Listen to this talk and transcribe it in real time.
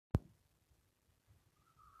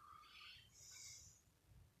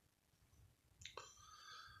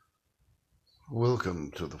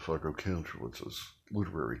Welcome to the fargo kantrowitz'z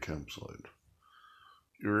literary campsite.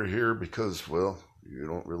 You're here because, well, you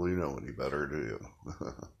don't really know any better, do you?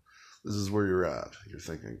 This is where you're at. You're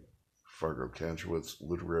thinking, Fargo Kantrowitz,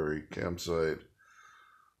 literary campsite,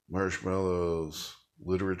 marshmallows,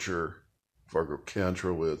 literature, Fargo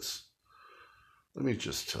Kantrowitz. Let me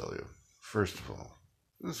just tell you, first of all,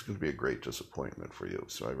 this is going to be a great disappointment for you,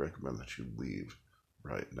 so I recommend that you leave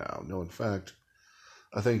right now. No, in fact,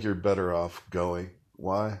 I think you're better off going.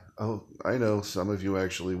 Why? Oh, I know some of you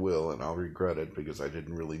actually will, and I'll regret it because I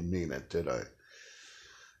didn't really mean it, did I?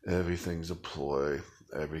 Everything's a ploy.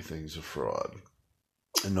 Everything's a fraud.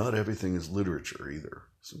 And not everything is literature either.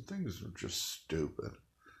 Some things are just stupid.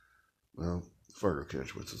 Well, Fargo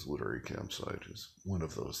Kantrowitz's literary campsite is one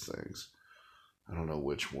of those things. I don't know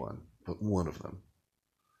which one, but one of them.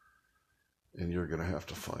 And you're going to have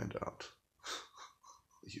to find out.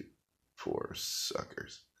 You poor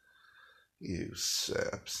suckers. You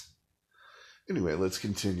saps. Anyway, let's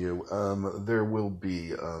continue. There will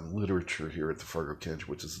be literature here at the Fargo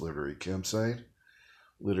Kantrowitz's literary campsite.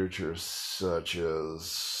 Literature such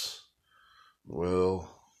as, well,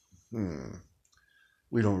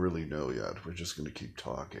 we don't really know yet. We're just going to keep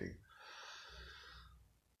talking.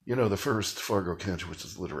 You know, the first Fargo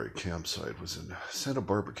Kantrowitz's literary campsite was in Santa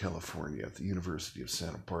Barbara, California, at the University of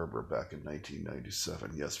Santa Barbara back in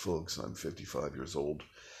 1997. Yes, folks, I'm 55 years old.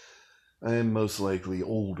 I am most likely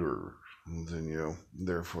older than you.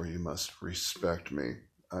 Therefore, you must respect me.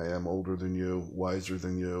 I am older than you, wiser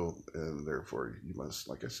than you, and therefore you must,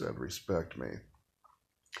 like I said, respect me.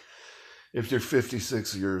 If you're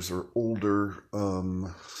 56 years or older,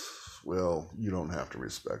 well, you don't have to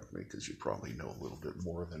respect me because you probably know a little bit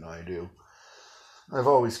more than I do. I've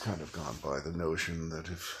always kind of gone by the notion that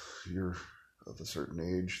if you're of a certain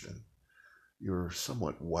age, then you're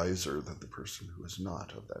somewhat wiser than the person who is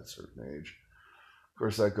not of that certain age. Of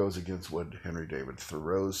course, that goes against what Henry David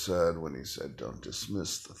Thoreau said when he said, don't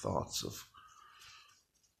dismiss the thoughts of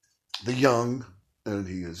the young. And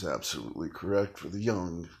he is absolutely correct, for the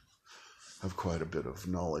young have quite a bit of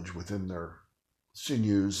knowledge within their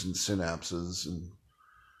sinews and synapses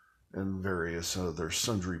and various other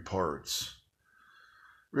sundry parts.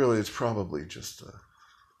 Really, it's probably just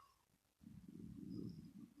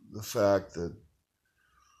the fact that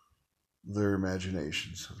their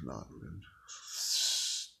imaginations have not been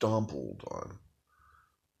stompled on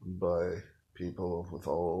by people with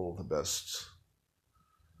all the best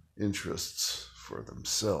interests for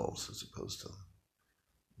themselves as opposed to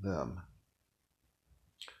them.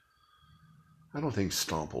 I don't think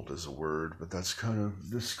stompled is a word, but that's kind of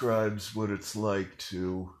describes what it's like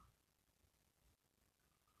to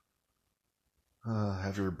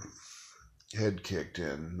have your head kicked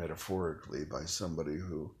in, metaphorically, by somebody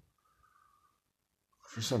who,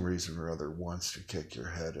 for some reason or other, wants to kick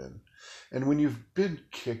your head in. And when you've been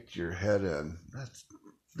kicked your head in,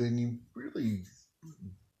 then you really,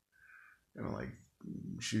 like,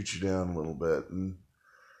 shoot you down a little bit. And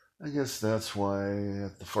I guess that's why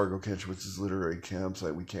at the Fargo Kantrowitz's literary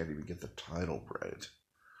campsite, we can't even get the title right.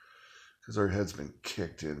 Because our head's been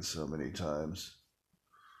kicked in so many times.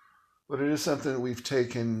 But it is something that we've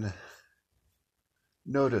taken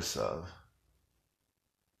notice of,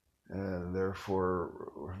 and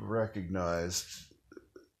therefore recognized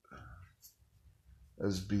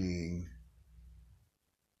as being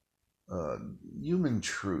human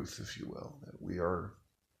truth, if you will, that we are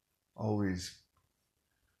always,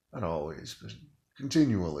 not always, but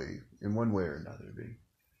continually, in one way or another, being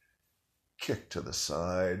kicked to the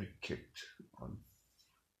side, kicked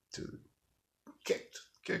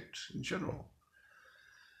in general.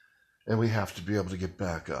 And we have to be able to get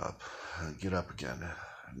back up, get up again.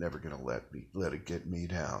 I'm never going to let it get me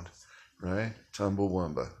down, right?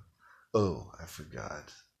 Tumblewumba. Oh, I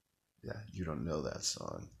forgot. Yeah, you don't know that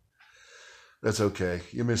song. That's okay.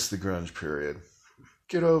 You missed the grunge period.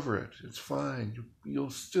 Get over it. It's fine. You'll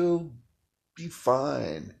still be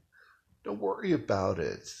fine. Don't worry about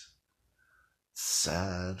it. It's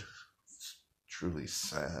sad. It's truly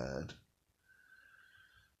sad.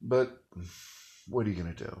 But what are you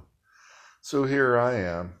going to do? So here I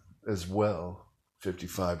am as well,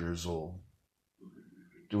 55 years old,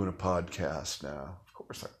 doing a podcast now. Of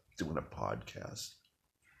course, I'm doing a podcast.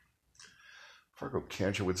 Fargo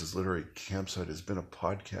Kantrowitz's literary campsite has been a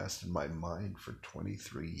podcast in my mind for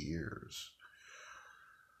 23 years.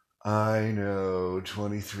 I know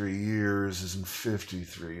 23 years isn't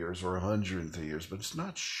 53 years or 103 years, but it's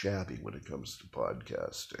not shabby when it comes to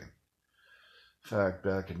podcasting. In fact,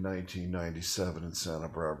 back in 1997 in Santa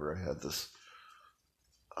Barbara, I had this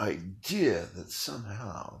idea that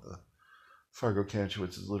somehow Fargo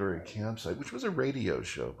Kantrowitz'z Literary Campsite, which was a radio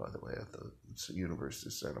show, by the way, at the University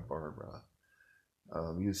of Santa Barbara,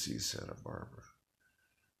 UC Santa Barbara,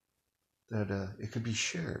 that it could be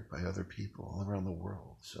shared by other people all around the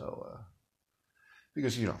world. So,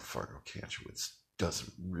 because, Fargo Kantrowitz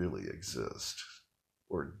doesn't really exist.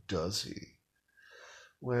 Or does he?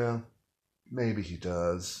 Well, maybe he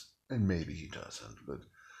does, and maybe he doesn't. But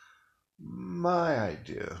my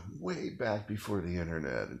idea, way back before the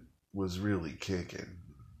internet was really kicking,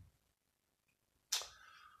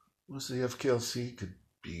 was the FKLC could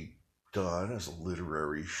be done as a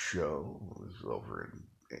literary show. It was over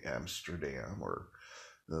in Amsterdam or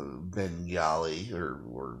Bengali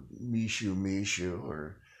or Mishu Mishu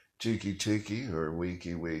or Tiki Tiki or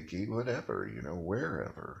Wiki Wiki, whatever,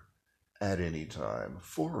 wherever, at any time,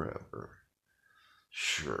 forever.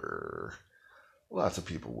 Sure. Lots of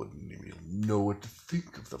people wouldn't even know what to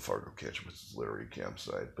think of the Fargo Kantrowitz'z Literary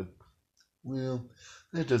Campsite, but, well,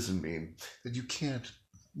 that doesn't mean that you can't,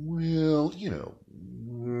 well,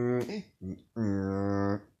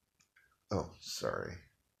 oh, sorry.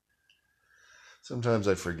 Sometimes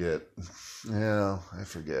I forget. Well, I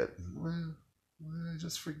forget. Well, I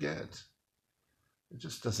just forget. It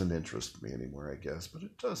just doesn't interest me anymore, I guess, but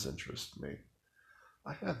it does interest me.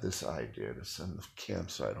 I had this idea to send the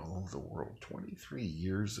campsite all over the world 23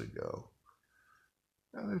 years ago.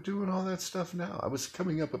 Now they're doing all that stuff now. I was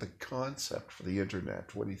coming up with a concept for the internet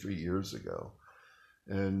 23 years ago,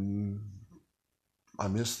 and I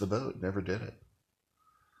missed the boat, never did it.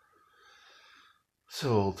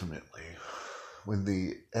 So ultimately, when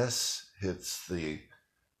the S hits the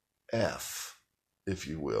F, if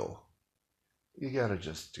you will, you gotta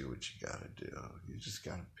just do what you gotta do. You just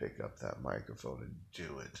gotta pick up that microphone and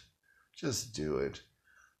do it. Just do it.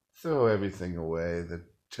 Throw everything away, the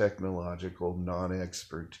technological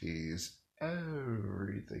non-expertise,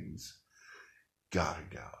 everything's gotta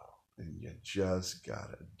go. And you just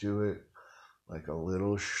gotta do it like a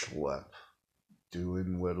little schlep,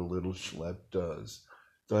 doing what a little schlep does.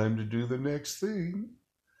 Time to do the next thing.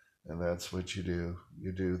 And that's what you do.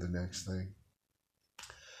 You do the next thing.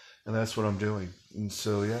 And that's what I'm doing. And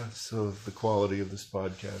so, yeah, so if the quality of this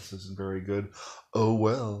podcast isn't very good, oh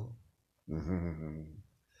well.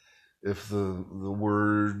 If the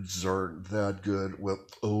words aren't that good, well,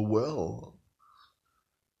 oh well.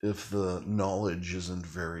 If the knowledge isn't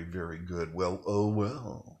very, very good, well, oh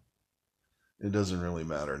well. It doesn't really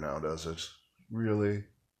matter now, does it? Really?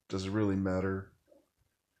 Does it really matter?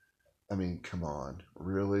 I mean, come on.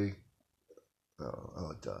 Really?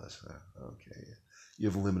 Oh, it does. Okay. You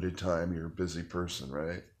have limited time. You're a busy person,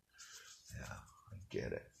 right? Yeah, I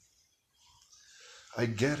get it. I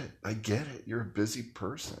get it. You're a busy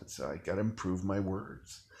person, so I got to improve my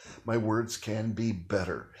words. My words can be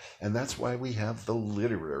better. And that's why we have the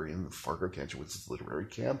literary in the Fargo Kantrowitz'z Literary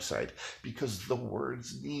Campsite, because the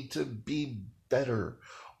words need to be better.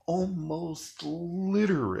 Almost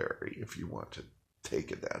literary, if you want to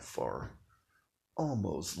take it that far.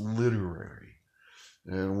 Almost literary.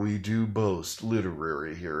 And we do boast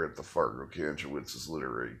literary here at the Fargo Kantrowitz'z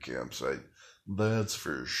Literary Campsite. That's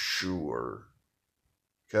for sure.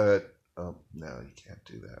 Cut. Oh, no, you can't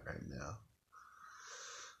do that right now.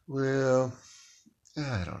 Well,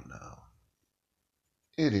 I don't know.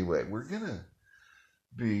 Anyway, we're going to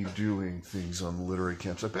be doing things on the literary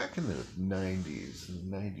campsite. Back in the 90s, in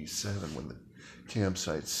 97, when the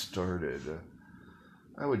campsite started,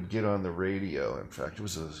 I would get on the radio. In fact, it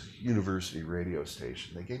was a university radio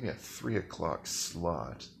station. They gave me a 3 o'clock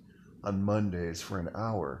slot on Mondays for an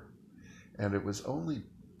hour, and it was only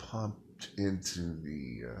pumped into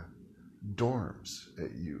the dorms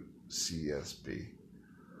at UCSB.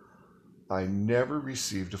 I never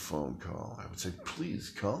received a phone call. I would say,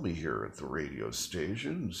 please call me here at the radio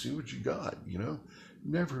station and see what you got,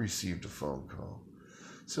 Never received a phone call.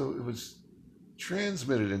 So it was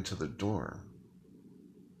transmitted into the dorm.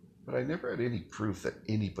 But I never had any proof that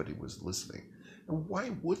anybody was listening. And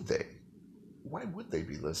why would they? Why would they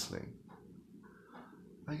be listening?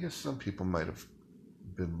 I guess some people might have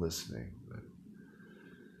been listening, but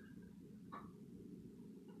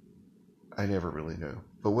I never really knew.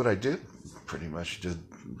 But what I did, pretty much did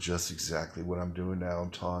just exactly what I'm doing now.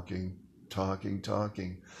 I'm talking.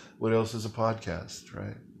 What else is a podcast,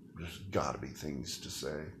 right? There's got to be things to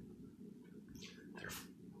say. There's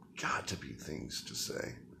got to be things to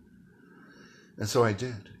say. And so I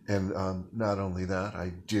did. And not only that,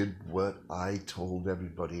 I did what I told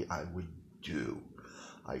everybody I would do.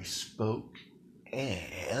 I spoke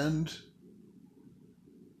and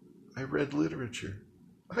I read literature.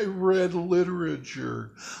 I read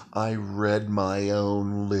literature. I read my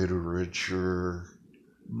own literature.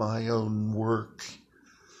 my own work.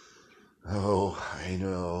 Oh, I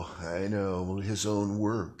know, his own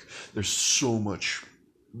work. There's so much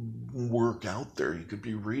work out there he could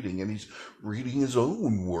be reading, and he's reading his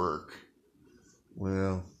own work.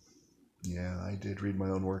 Well, yeah, I did read my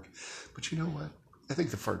own work. But you know what? I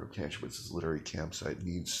think the Fargo Kantrowitz'z literary campsite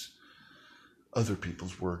needs other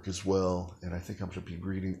people's work as well, and I think I'm going to be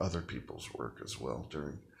reading other people's work as well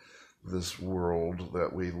during this world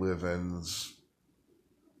that we live in, this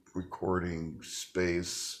recording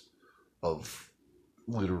space of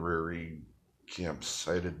literary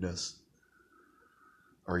campsitedness.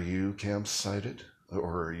 Are you campsited,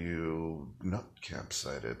 or are you not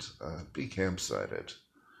campsited? Be campsited.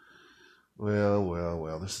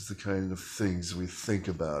 Well, this is the kind of things we think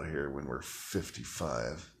about here when we're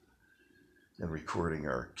 55 and recording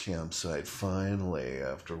our campsite finally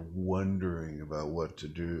after wondering about what to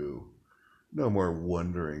do. No more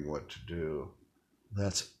wondering what to do.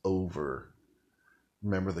 That's over.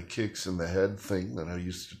 Remember the kicks in the head thing that I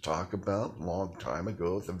used to talk about a long time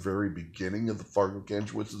ago at the very beginning of the Fargo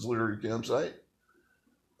Kantrowitz'z literary campsite?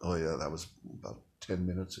 Oh yeah, that was about 10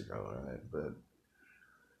 minutes ago, right? But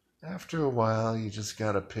after a while, you just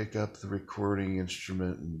got to pick up the recording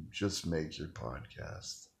instrument and just make your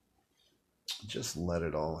podcast. Just let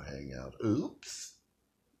it all hang out. Oops.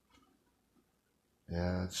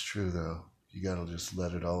 Yeah, it's true, though. You got to just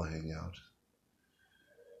let it all hang out.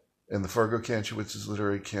 And the Fargo Kantrowitz'z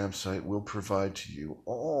literary campsite will provide to you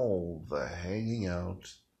all the hanging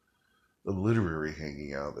out, the literary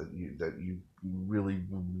hanging out that you really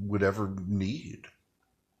would ever need.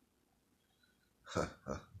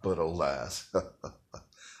 But alas,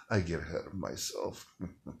 I get ahead of myself.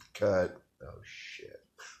 Cut. Oh, shit.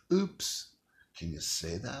 Oops. Can you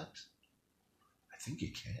say that? I think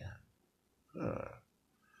you can.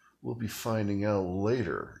 We'll be finding out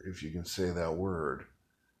later if you can say that word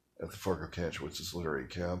at the Fargo Kantrowitz'z literary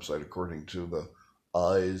campsite, according to the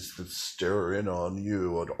eyes that stare in on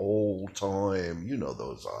you at all time. You know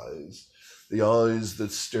those eyes. The eyes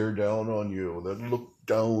that stare down on you, that look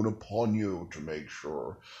down upon you to make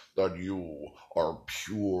sure that you are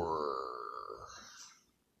pure.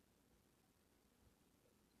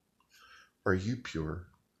 Are you pure?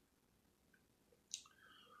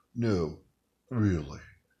 No, really.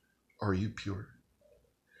 Are you pure?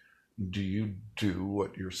 Do you do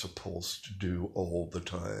what you're supposed to do all the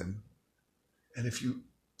time? And if you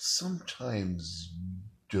sometimes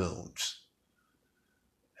don't,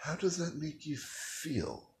 how does that make you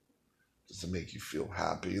feel? Does it make you feel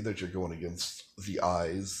happy that you're going against the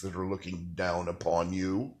eyes that are looking down upon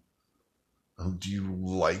you? Do you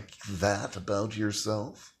like that about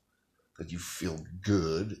yourself? That you feel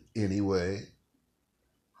good anyway?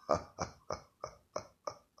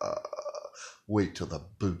 Wait till the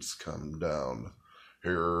boots come down.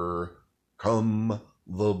 Here come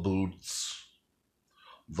the boots.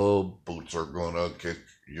 The boots are gonna kick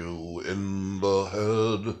you in the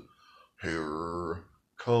head. Here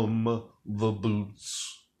come the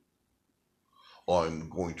boots. I'm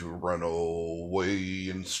going to run away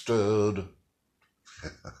instead.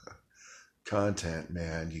 Content,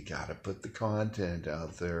 man. You gotta put the content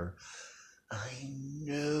out there. I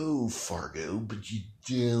know, Fargo, but you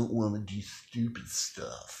don't want to do stupid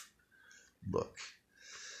stuff. Look,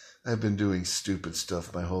 I've been doing stupid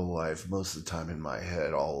stuff my whole life, most of the time in my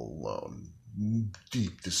head, all alone.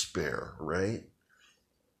 Deep despair, right?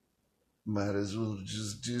 Might as well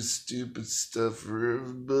just do stupid stuff for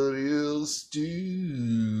everybody else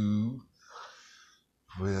too.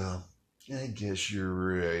 Well, I guess you're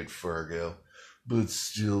right, Fargo. But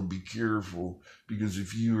still be careful, because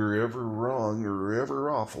if you are ever wrong or ever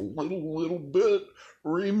off a little bit,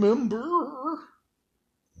 remember.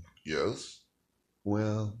 Yes?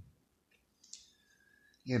 Well,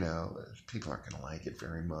 people aren't going to like it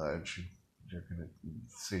very much. They're going to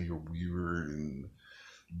say you're weird and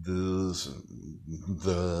this and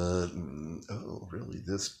that. And, oh, really,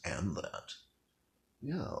 this and that.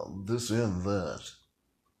 Yeah, this and that.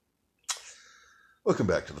 Welcome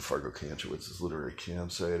back to the Fargo Kantrowitz'z literary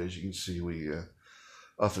campsite. As you can see, we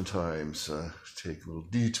oftentimes take little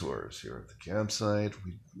detours here at the campsite.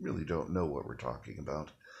 We really don't know what we're talking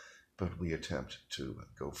about, but we attempt to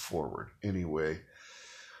go forward anyway.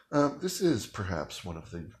 This is perhaps one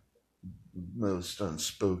of the most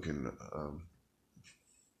unspoken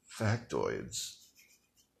factoids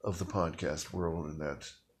of the podcast world, in that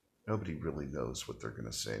nobody really knows what they're going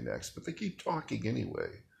to say next, but they keep talking anyway.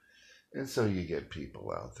 And so you get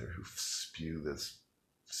people out there who spew this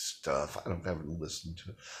stuff. I haven't listened to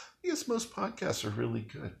it. I guess most podcasts are really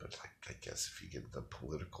good, but I guess if you get the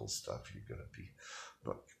political stuff, you're going to be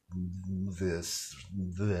like this,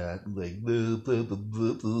 that, like blah, blah, blah,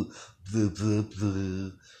 blah, blah, blah, blah,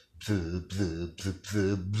 blah, blah,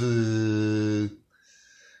 blah, blah.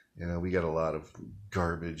 You know, we got a lot of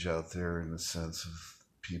garbage out there in the sense of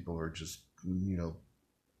people are just,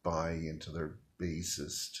 buying into their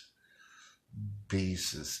basest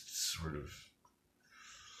sort of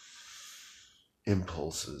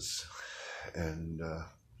impulses and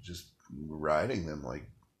just riding them like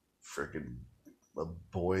frickin' a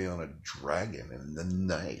boy on a dragon in the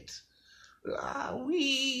night.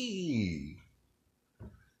 Wee!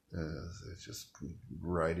 They're just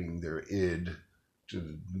riding their id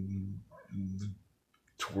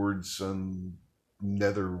towards some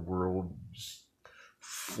netherworld,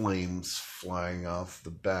 flames flying off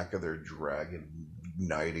the back of their dragon,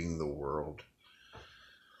 igniting the world.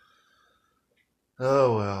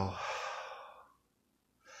 Oh well.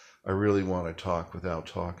 I really want to talk without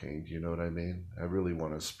talking, do you know what I mean? I really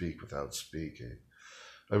want to speak without speaking.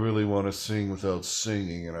 I really want to sing without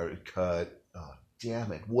singing, and I would cut. Oh,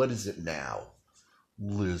 damn it. What is it now?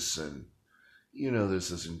 Listen. You know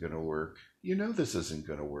this isn't going to work. You know this isn't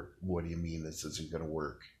going to work. What do you mean this isn't going to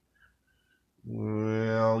work?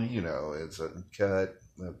 Well, it's a cut.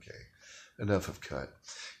 Okay, enough of cut.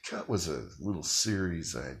 Cut was a little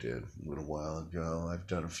series I did a little while ago. I've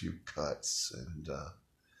done a few cuts, and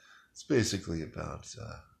it's basically about,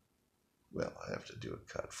 I have to do a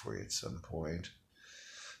cut for you at some point.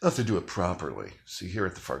 I have to do it properly. See, here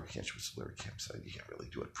at the Fargo Kantrowitz'z Lyric Campsite, you can't really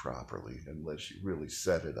do it properly unless you really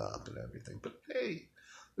set it up and everything. But hey,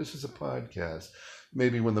 this is a podcast.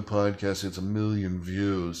 Maybe when the podcast hits 1 million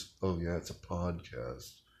views, oh yeah, it's a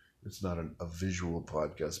podcast. It's not a visual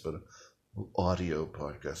podcast, but an audio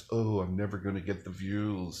podcast. Oh, I'm never going to get the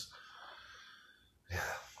views. Yeah,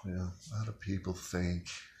 well, a lot of people think,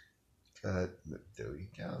 cut, there you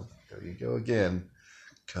go again,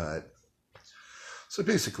 cut. So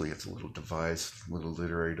basically, it's a little device, a little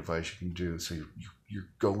literary device you can do. So you're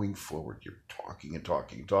going forward, you're talking and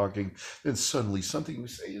talking and talking. Then suddenly something you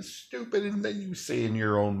say is stupid, and then you say in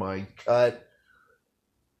your own mind, cut.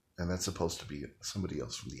 And that's supposed to be somebody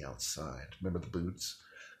else from the outside. Remember the Boots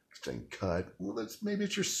saying cut? Well, maybe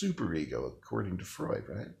it's your superego, according to Freud,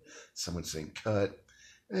 right? Someone saying cut,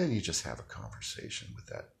 and you just have a conversation with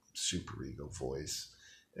that superego voice.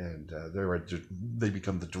 And they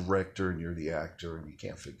become the director, and you're the actor, and you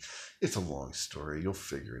can't figure. It's a long story. You'll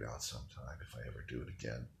figure it out sometime if I ever do it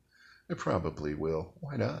again. I probably will.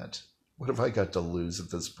 Why not? What have I got to lose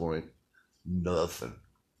at this point? Nothing.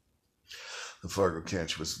 The Fargo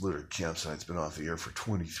Kantrowitz'z Lyric Campsite's been off the air for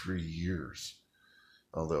 23 years,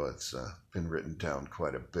 although it's been written down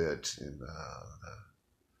quite a bit in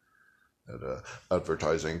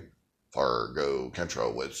advertising.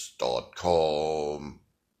 FargoKantrowitz'z.com.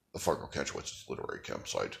 The Fargo Kantrowitz'z Literary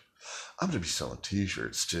Campsite. I'm going to be selling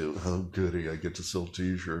t-shirts too. Oh goody, I get to sell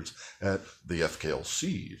t-shirts at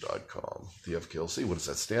thefklc.com. The FKLC, what does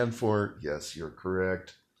that stand for? Yes, you're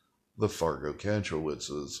correct. The Fargo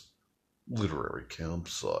Kantrowitz'z Literary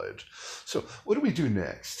Campsite. So what do we do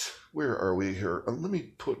next? Where are we here? Let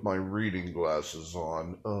me put my reading glasses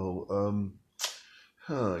on.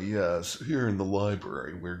 Yes, here in the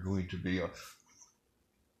library we're going to be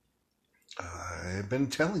I've been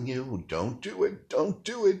telling you, don't do it, don't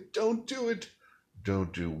do it, don't do it.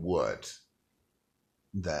 Don't do what?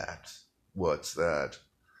 That. What's that?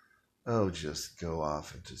 Oh, just go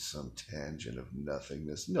off into some tangent of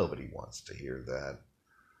nothingness. Nobody wants to hear that.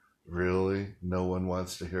 Really? No one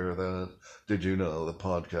wants to hear that? Did you know the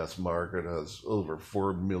podcast market has over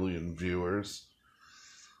 4 million viewers?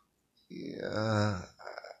 Yeah,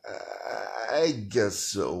 I guess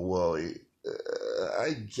so, Wally.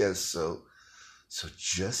 I guess so. So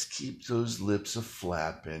just keep those lips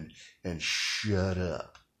a-flapping and shut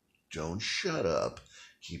up. Don't shut up.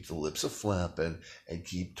 Keep the lips a-flapping and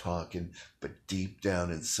keep talking. But deep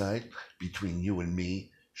down inside, between you and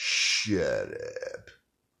me, shut up.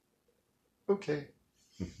 Okay.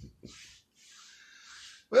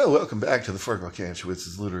 Well, welcome back to the Fargo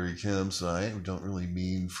Kantrowitz'z Literary Campsite. We don't really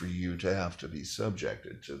mean for you to have to be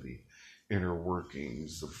subjected to the inner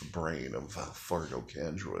workings of the brain of Fargo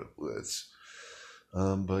Kantrowitz.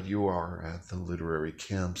 But you are at the literary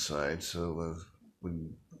campsite, so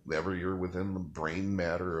whenever you're within the brain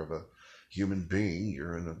matter of a human being,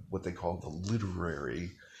 you're in what they call the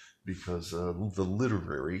literary, because the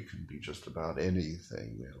literary can be just about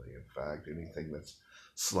anything, really. In fact, anything that's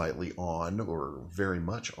slightly on, or very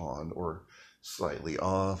much on, or slightly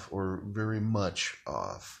off, or very much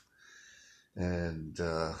off. And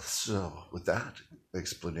so with that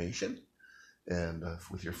explanation, and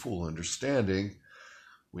with your full understanding,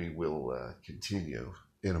 We will continue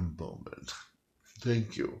in a moment.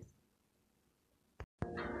 Thank you.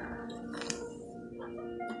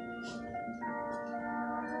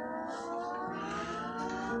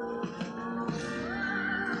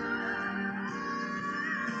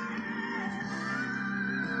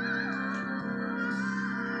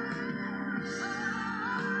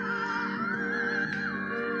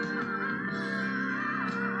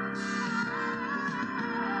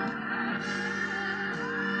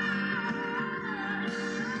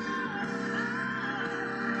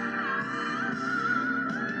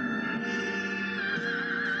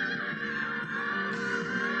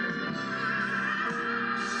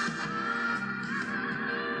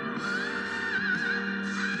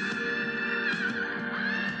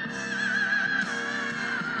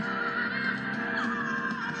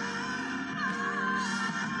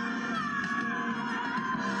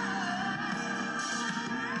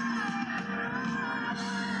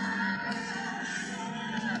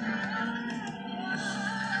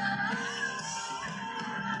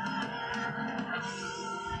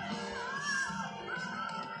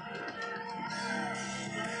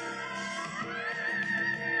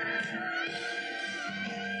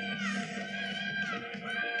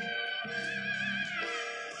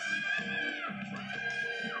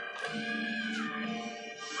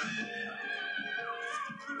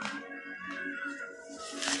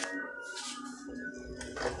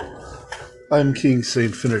 I'm King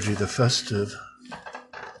St. Finergy the Festive,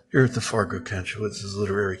 here at the Fargo Kantrowitz'z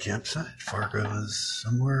literary campsite. Fargo is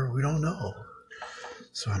somewhere we don't know,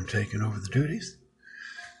 so I'm taking over the duties.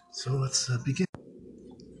 So let's begin.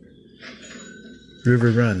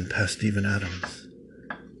 River Run past Stephen Adams.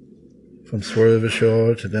 From swirl of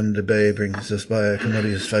shore to then the bay brings us by a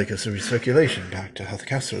commodious ficus of recirculation back to Heath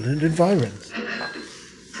Castle and environs.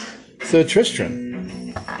 Sir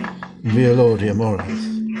Tristram, via Lord Amoris,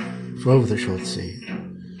 drove the short sea.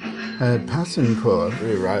 Had passing corps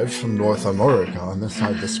arrived from North America on this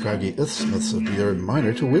side the scraggy isthmus of the Urn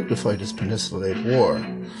Minor to Whig to fight his peninsulate war,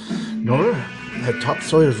 nor had top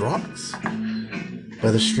Sawyer's rocks by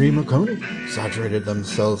the stream of Coney exaggerated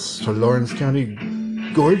themselves to Lawrence County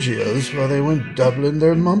gorgios while they went doubling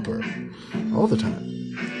their mumper all the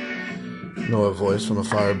time. Nor a voice from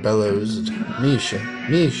afar bellows, Misha,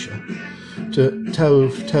 Misha, to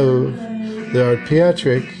Tove, Tove, the art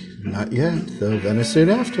Pietric. Not yet, though venison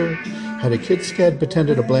after. Had a kid scad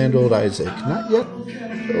pretended a bland old Isaac. Not yet,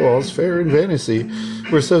 though all's fair in vanity.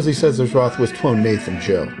 Where Sosie says there's wrath was twone Nathan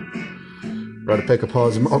Joe. Brought a peck of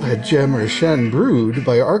paws of malthead gem or shen brewed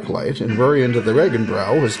by arclight, and Rory into the Regan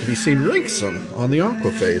brow was to be seen ranksome on the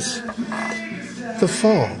aquaface. The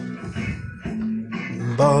fall.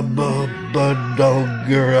 Baba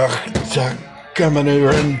badalgerach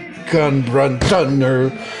kamenuren kan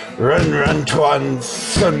brantunner. Run, twan,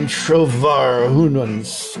 sun trovar, hunan,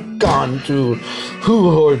 skan to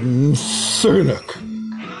huhorden, cernuk.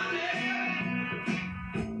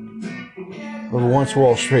 Of a once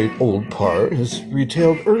Wall Street old par is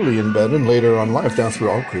retailed early in bed and later on life down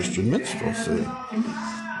through all Christian minstrelsy.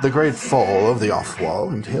 The great fall of the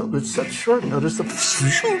off-wall entailed with such short notice the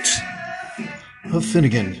shoot of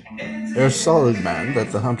Finnegan, ere solid man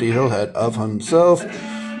that the Humpty Hillhead of himself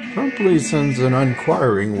promptly sends an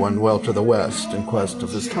unquiring one well to the west in quest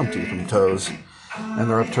of his Humpty from toes, and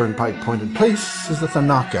their upturned pike-pointed place is at the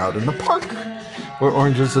knockout in the park, where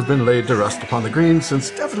oranges have been laid to rust upon the green since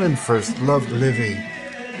Devlin first loved Livy.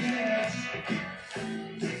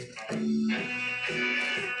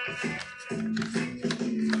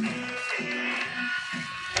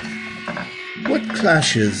 What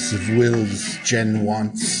clashes of wills Jen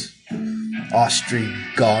wants? Austri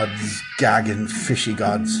gods, gaggin' fishy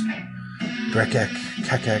gods. Brekek,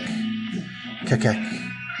 kekek, kekek,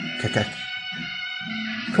 kekek.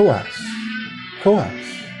 Coax, coax,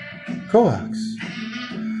 coax.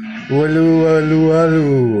 Walu, walu,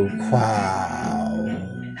 walu, quow.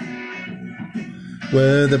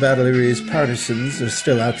 Where the Battlery's partisans are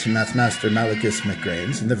still out to Mathmaster Malachus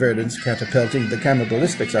McGrains, and the Verdants catapulting the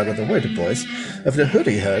cannibalistics out of the white voice of the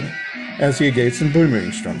hoodie head as he gates and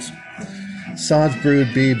boomerang strums. Sod's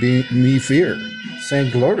brood be me fear,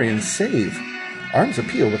 saying glory and save. Arms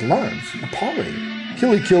appeal with alarms, appalling.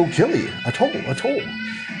 Killy, kill, killy, atoll, atoll.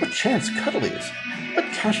 What chance cuddlies? What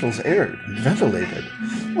casuals aired and ventilated?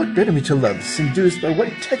 What bid me to loves induced by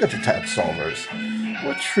white tegotatat solvers?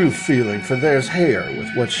 What true feeling for theirs hair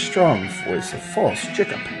with what strong voice of false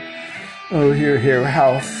jickup? Oh, here,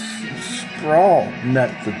 how sprawl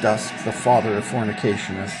met the dusk, the father of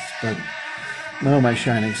fornicationists, but oh, my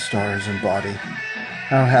shining stars and body,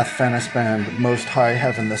 how hath Fanis band most high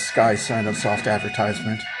heaven the sky sign of soft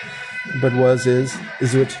advertisement? but was, is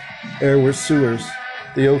what, ere were sewers.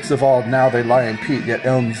 The oaks of Ald now they lie in peat, yet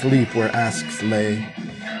elms leap where asps lay.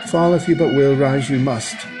 Fall if you but will, rise you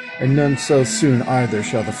must, and none so soon either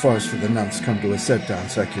shall the farce for the nonce come to a set-down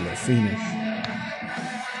secular finish.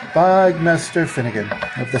 Bygmester Finnegan,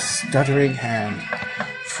 of the stuttering hand,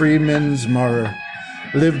 freeman's marrer,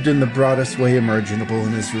 lived in the broadest way imaginable,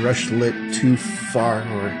 and his rush lit too far,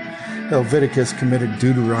 or Helveticus committed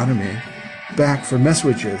Deuteronomy, back for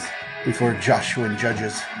messages, before Joshua and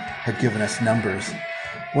Judges had given us numbers.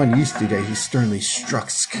 One yeasty day he sternly struck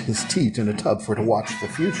his teat in a tub for to watch the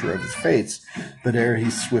future of his fates, but ere he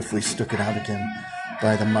swiftly stuck it out again,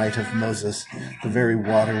 by the might of Moses, the very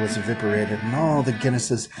water was evaporated, and all the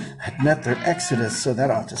Guinnesses had met their exodus, so that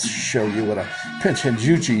ought to show you what a pinch and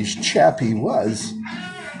juicy chap he was.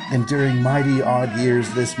 And during mighty odd years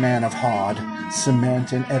this man of Hod,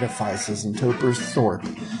 cement and edifices and Topers Thorpe,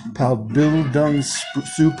 piled bildung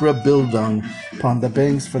supra bildung upon the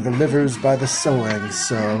banks for the livers by the sowing,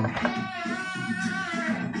 so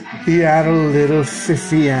he had a little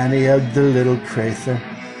fiffy Annie of the little crather,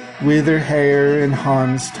 with her hair and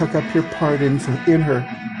Hans took up your part in her,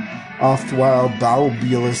 oft while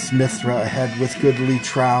Baubulus Mithra ahead with goodly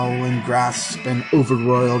trowel and grasp and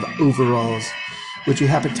overroiled overalls, which he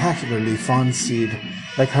habitacularly fancied,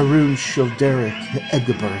 like Harun Shilderic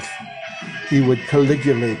Egbert. He would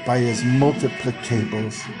caligulate by his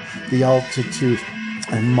multiplicables, the altitude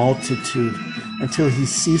and multitude, until he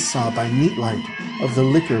seesaw by neat light of the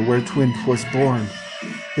liquor where twin was born,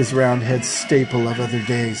 his round head staple of other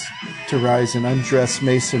days, to rise in undressed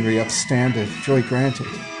masonry upstandeth, joy granted,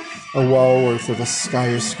 a wallworth of a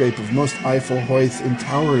skyscrape of most Eiffel-Hoyth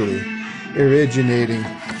entowerly, originating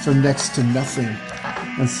from next to nothing,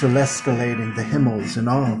 and celestialating the himmels and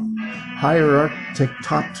all, hierarchic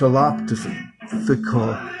toptoloptical,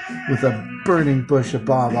 with a burning bush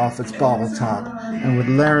above off its bottle top, and with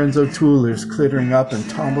Laren's O'Toolers clittering up and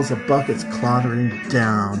tumbles of buckets clattering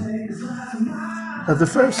down. Of the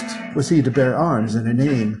first was he to bear arms, and a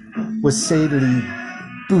name was Sadely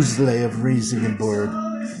Boozley of Riesingenborg,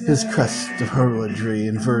 his crest of heraldry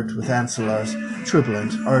invert with ancillars,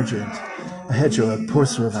 tribulent, argent, a hedgerow of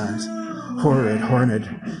porcelains, horrid, horned,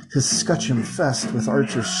 his scutcheon fest with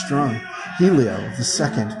archers strung, Helio the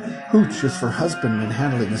second, hooch is for husband and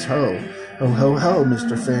handling his hoe. Ho, ho, ho,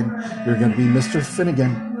 Mr. Finn, you're going to be Mr.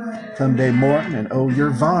 Finnegan. Come day morn and oh, your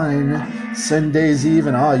vine, send day's eve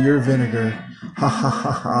and ah, your vinegar. Ha, ha,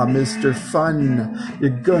 ha, ha, Mr. Fun, you're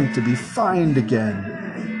going to be fined again.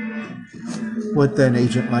 What then,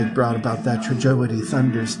 agent like, brought about that tragedy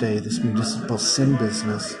thunders day, this municipal sin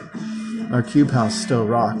business? Our cube house still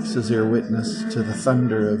rocks as ear witness to the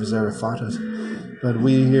thunder of Zarephatus, but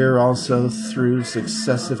we hear also through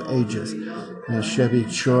successive ages a Chevy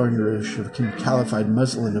chornrush of calified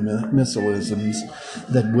missilisms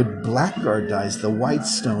that would blackguardize the white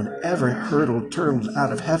stone ever hurtled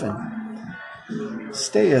out of heaven.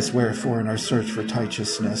 Stay us wherefore in our search for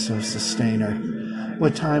righteousness, O sustainer.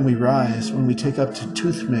 What time we rise, when we take up to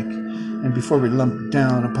toothpick, and before we lump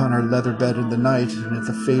down upon our leather bed in the night and at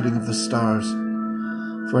the fading of the stars.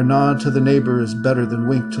 For a nod to the neighbor is better than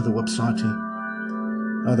wink to the wapsati.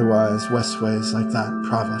 Otherwise, westways like that,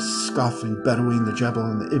 Provost, scoffing, Bedouin the Jebel,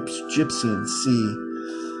 and the Gypsian sea.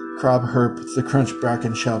 Crab herp, the crunch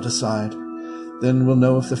bracken shall decide. Then we'll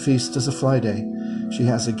know if the feast is a fly day. She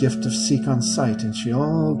has a gift of seek on sight, and she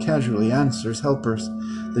all casually answers helpers.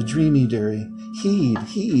 The dreamy dairy,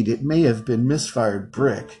 heed, it may have been misfired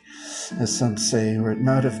brick, as some say, or it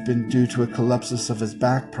might have been due to a collapsus of his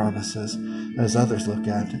back promises, as others look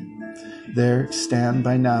at it. There stand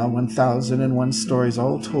by now 1,001 stories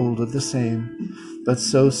all told of the same, but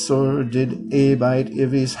so sore did Abite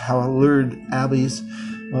Ivy's hallowed abbeys,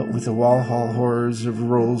 what with the Walhall horrors of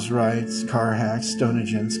Rolls Rights, car hacks,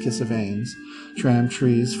 Stonegens, kiss of Ames, tram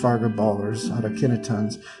trees, Fargo ballers,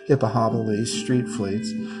 autokinetons, hippohobblies, street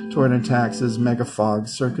fleets, torrent taxes, megafogs,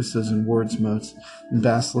 circuses and wards moats, and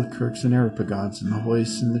basilic kirks and aeropagods, and the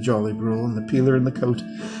hoist and the jolly brule, and the peeler in the coat,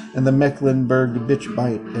 and the Mecklenburg bitch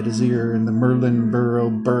bite at his ear, and the Merlin burrow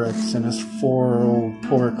burrocks and his 4 old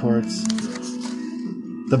porecourts,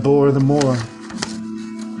 the boar the moor,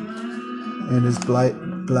 and his black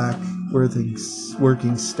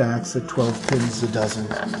working stacks at 12 pins a dozen,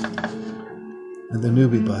 and the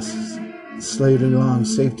newbie buses slated along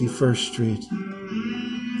Safety First Street,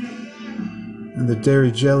 and the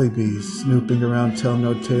dairy jelly bees snooping around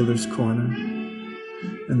Tell-No Taylor's corner,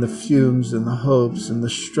 and the fumes and the hopes and the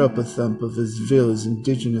strup-a-thump of his villa's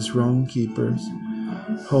indigenous roam keepers,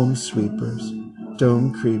 home sweepers,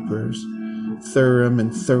 dome creepers, Thurum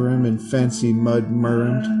and fancy mud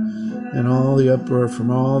murramed, and all the uproar from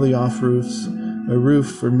all the off-roofs, a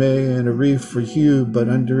roof for May and a reef for Hugh, but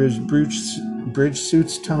under his bridge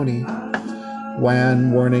suits Tony,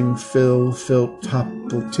 wan, warning, Phil,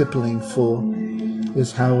 topple, tippling full,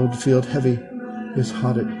 his howled field heavy, his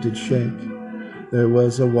hoddock did shake. There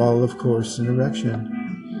was a wall, of course, in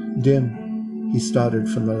erection. Dim, he stuttered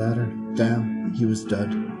from the ladder. Damn, he was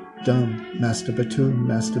dud. Dumb, Master Batoon,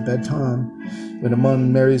 Master Bedtime. When a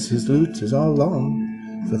mon marries his lute is all long,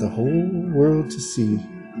 for the whole world to see.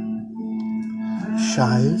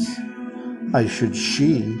 Shies? I should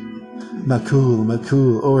she.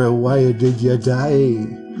 Maccool, or why did ya die?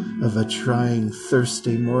 Of a trying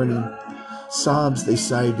Thursday morning. Sobs they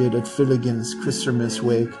sighed it at Finnegan's Christmas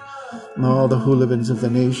wake, and all the hooligans of the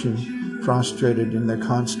nation, prostrated in their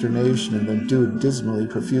consternation and the due dismally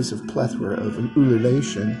profusive plethora of an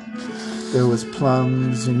ululation. There was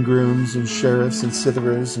plums and grooms and sheriffs and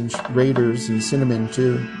citherers and raiders and cinnamon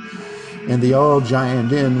too, and they all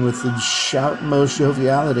joined in with the shout most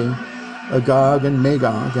joviality, Agog and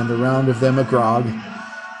Magog, and the round of them agrog,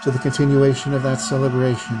 to the continuation of that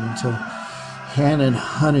celebration until Hannon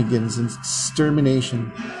Hunnigan's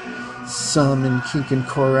extermination. Some in kink and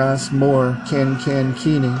chorus, more can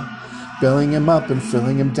keening, belling him up and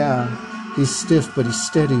filling him down. He's stiff, but he's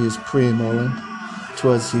steady as pre-molin.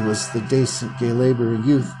 'Twas he was the decent gay laborer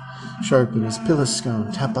youth, sharpen his pillow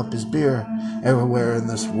scone, tap up his beer. Everywhere in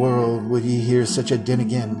this world would ye hear such a din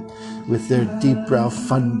again, with their deep-brow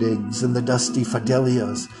fundigs and the dusty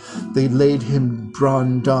fidelios. They laid him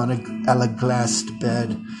brawn on a glassed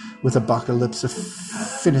bed, with a bocalypse of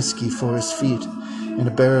finnisky for his feet, and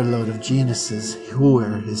a barrel load of genuses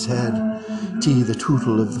whoer his head. Tea the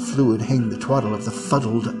tootle of the fluid, hang the twaddle of the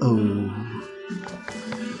fuddled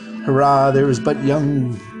Hurrah, there is but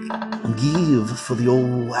young give for the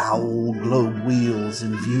old owl globe wheels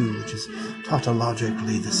in view, which is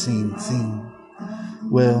tautologically the same thing.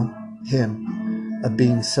 Well, him, a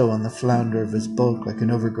being so on the flounder of his bulk like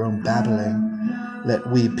an overgrown babbling, let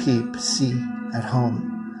we peep, see, at home.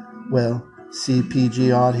 Well,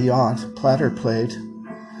 CPG ought he ought, platter plate.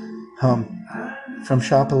 From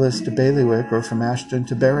Shopolis to Bailiwick, or from Ashton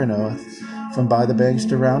to Baranoth, from by the banks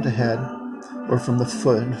to Roundahead, or from the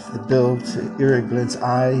foot, the bill to Irriglant's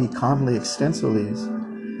eye, he calmly extensiles,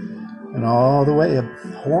 and all the way a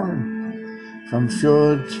horn. From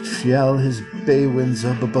fjord to fjell, his bay winds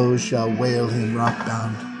of Babo shall wail him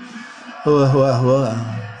rockbound. Hua, hua, hua.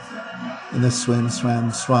 In the swim,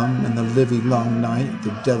 swum, in the livy long night,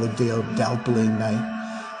 the Deladale dalpling night,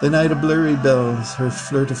 the night of blurry bells, her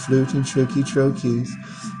flirt of flute and trochees.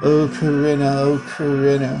 Oh, Corinna,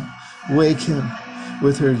 wake him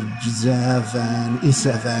with her Zavan,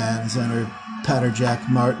 Isavans, and her Patterjack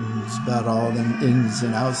Martins about all them ins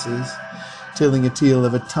and ouses, telling a tale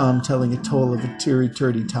of a tom, telling a toll of a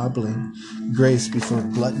teary-turdy toppling, grace before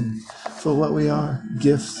glutton, for what we are,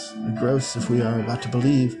 gifts, and gross if we are about to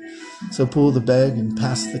believe. So pull the bag and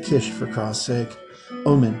pass the kish for cross sake.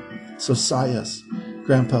 Omen, so sigh us.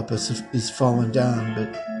 Grandpapa is fallen down,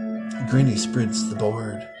 but Grinny spreads the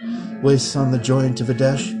board. Wastes on the joint of a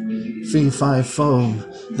dish, fee-fi foam,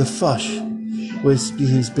 the fush. Wastes be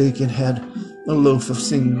his bacon head, a loaf of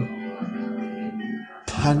St.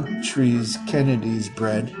 Pantry's Kennedy's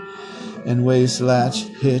bread, and waste latch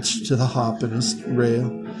hitched to the hopinist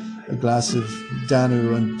rail. A glass of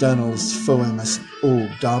Danu and Dunnell's foamest old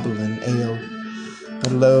Dublin ale.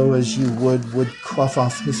 But lo, as you would quaff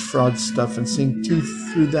off his fraud stuff and sink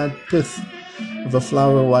teeth through that pith of a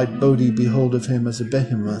flower-white Bodie, behold of him as a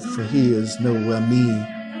behemoth, for he is no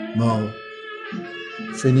mo.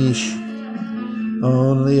 Finish.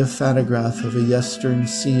 Only a photograph of a yestern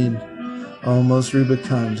scene, almost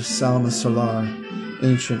rubicund, Salma Solar,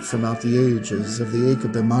 ancient from out the ages of the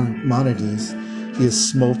Echebimonides. He is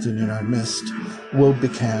smolten in our midst,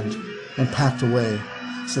 woe-becanned, and packed away,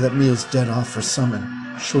 so that meal's dead off for summon,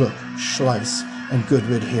 schluck, schleiss, and good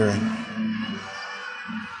rid hearing.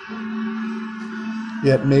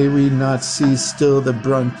 Yet may we not see still the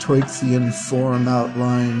Brontoichthian form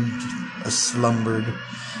outlined, aslumbered,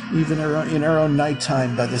 even in our own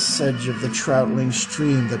nighttime by the sedge of the troutling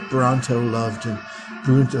stream that Bronto loved and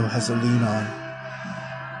Brunto has a lean on.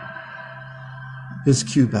 His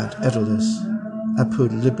cubat Edulus,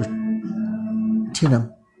 apud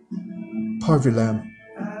libertinam parvulam.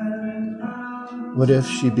 What if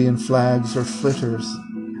she be in flags or flitters,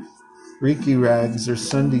 reeky rags or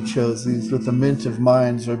Sunday chosies, with a mint of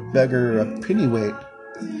minds or beggar a pennyweight?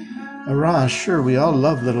 Arrah, sure, we all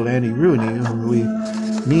love little Annie Rooney, or we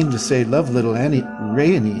mean to say love little Annie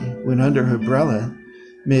Rainey, when under her umbrella,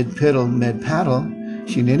 mid piddle, mid paddle,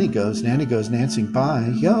 she nanny goes nancing by,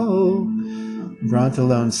 yo,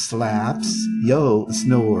 Rontalone slaps, yo,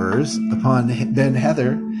 snores, upon Ben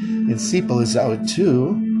Heather, and Sepal is out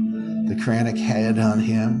too. The chronic head on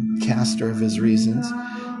him, caster of his reasons,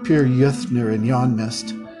 pure Yuthner and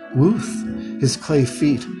Yonmist. Wooth, his clay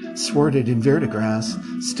feet, sworded in verdigras,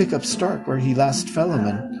 stick up stark where he last fell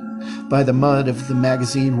him, by the mud of the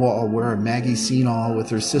magazine wall where Maggie seen all with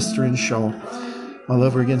her sister in show. All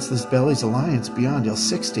over against this belly's alliance beyond Il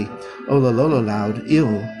 60, Ola Lolo loud,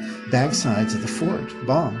 ill, bagsides of the fort,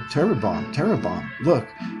 bomb, terror bomb, look,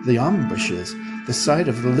 the ambushes, the sight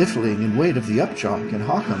of the liftling and weight of the upjock and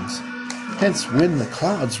Hawkins. Hence when the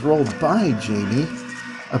clouds rolled by, Jamie,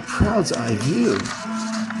 a proud's eye view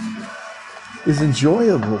is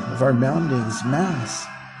enjoyable of our moundings mass.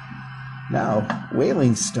 Now,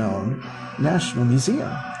 Whaling Stone National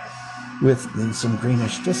Museum, with, in some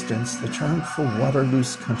greenish distance, the triumphal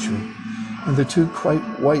Waterloose country, and the two quite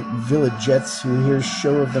white villagettes who here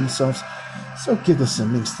show of themselves so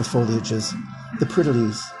gigglesome amongst the foliages. The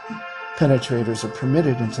prettilies, penetrators are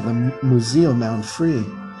permitted into the museum mound free.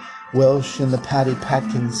 Welsh and the Paddy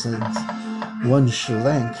Patkinsons, one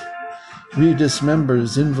Shelenk,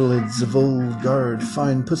 redismembers invalids of old guard,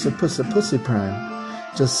 fine pussy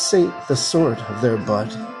prime, to sate the sort of their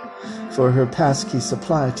butt, for her passkey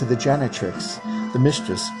supply to the janitrix, the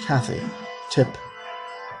mistress, Kathy, tip.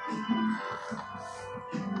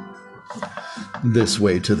 This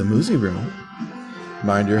way to the Moosey room.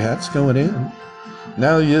 Mind your hats going in.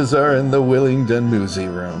 Now yez are in the Willingdon Moosey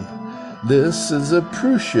room. This is a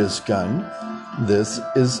Prussia's gun. This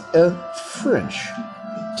is a French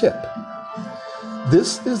tip.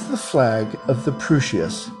 This is the flag of the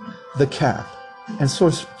Prussias, the cap, and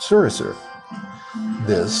Sorcerer.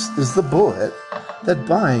 This is the bullet that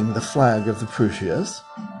bind the flag of the Prussias.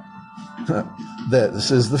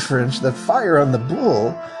 This is the French that fire on the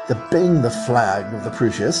bull that bang the flag of the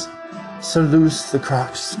Prussias. So loose the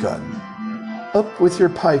croc's gun. Up with your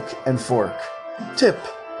pike and fork. Tip.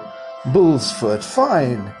 Bull's foot.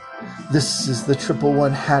 Fine. This is the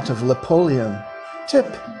 111 hat of Napoleon.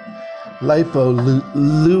 Tip.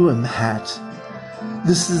 Lipo-Lewin hat.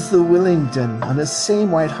 This is the Willingdon on his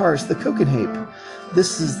same white horse, the Copenhagen.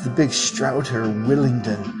 This is the big Strouter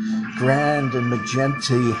Willingdon, grand and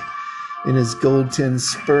magenta, in his gold tin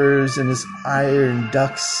spurs, and his iron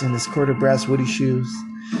ducks, and his quarter brass woody shoes,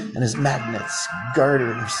 and his magnets,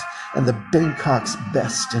 garters, and the Bangkok's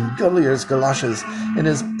best, and Gullier's galoshes, and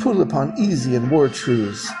his pull upon easy and war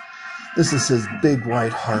trews. This is his big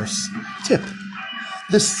white horse. Tip.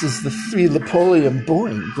 This is the 3 Napoleon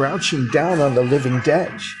Boeing grouching down on the living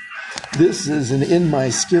dead. This is an In My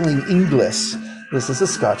Skilling Inglis. This is a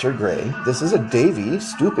Scotcher Grey. This is a Davy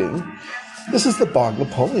stooping. This is the Bog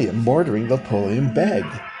Napoleon mortaring Napoleon beg.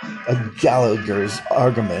 A Gallagher's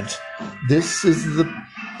argument. This is the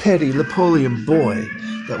petty Napoleon boy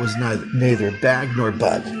that was neither bag nor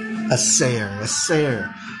bug. A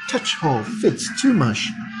sayer. Touch hole fits too much.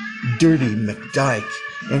 Dirty McDyke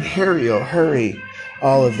and Harry O'Hurry.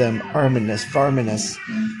 All of them Arminus Varminus.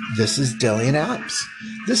 This is Delian Alps.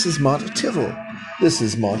 This is Montetivil. This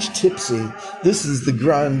is Mont Tipsy. This is the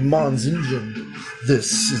Grand Mons Engine.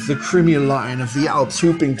 This is the Crimea line of the Alps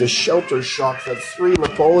hooping to shelter shock the 3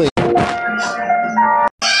 Napoleon.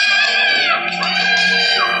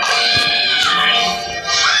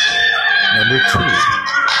 Number 2.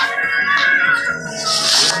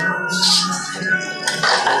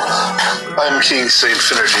 I'm King St.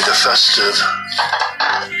 Finnerty the Festive.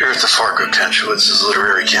 Here at the Fargo Kantrowitz'z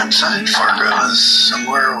literary campsite. Fargo is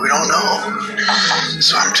somewhere we don't know.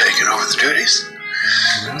 So I'm taking over the duties.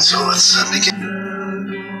 So let's begin.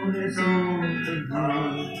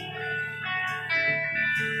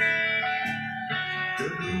 The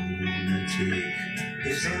lunatic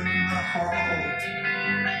is in the hall.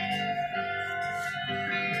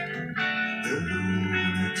 The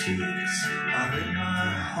lunatics are in my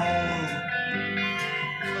hall.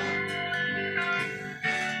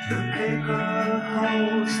 The paper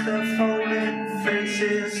holds their folded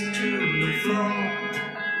faces to the floor.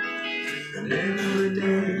 And every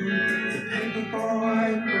day the paper boy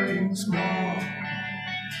brings more.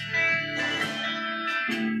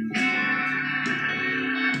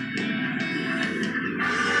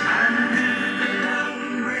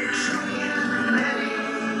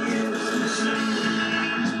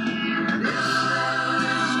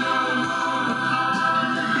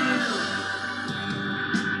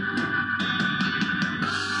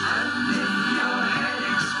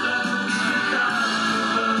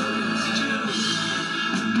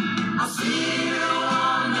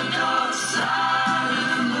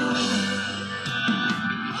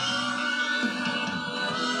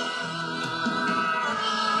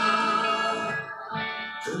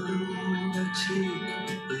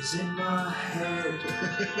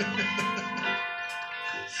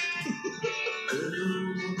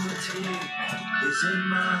 voice in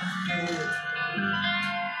my head.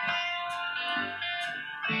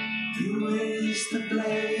 You raise the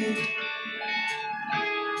blade,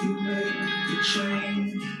 you make the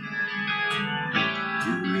chain,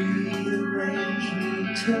 you rearrange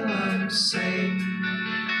me till I'm sane.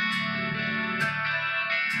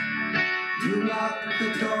 You lock the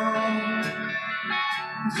door,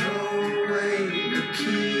 throw away the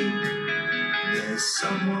key. There's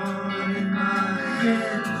someone in my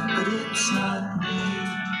head, but it's not me.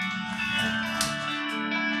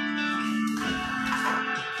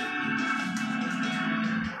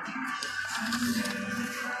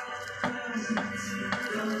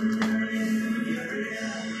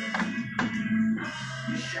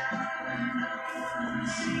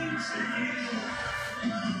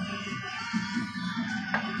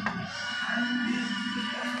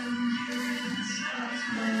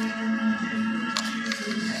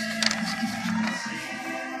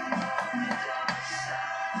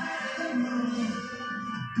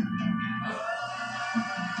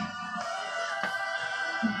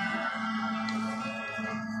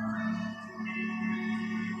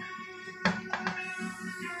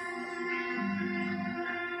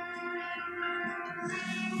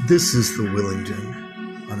 This is the Willingdon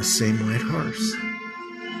on a same white horse,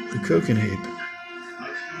 the Copenhagen.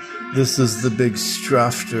 This is the big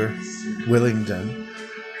Strafter Willingdon,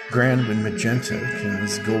 grand and magentic in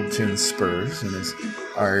his gold-tin spurs and his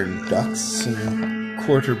iron ducks and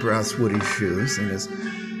quarter brass woody shoes and his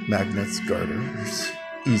magnets garters,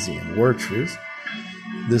 easy in war truth.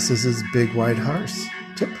 This is his big white horse,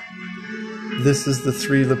 Tip. This is the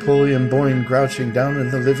 3 Napoleon Boyne grouching down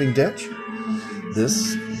in the living ditch.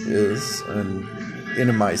 This is,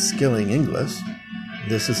 in my skilling English,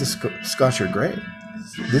 this is a Scotcher Grey.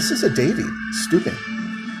 This is a Davy, stooping.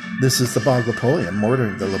 This is the Bog Napoleon,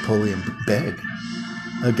 mortaring the Napoleon beg.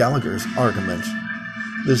 A Gallagher's argument.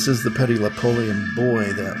 This is the petty Napoleon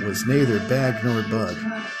boy that was neither bag nor bug.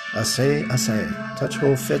 Assay, touch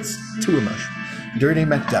hole fits, to a mush. Dirty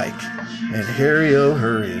McDyke, and Harry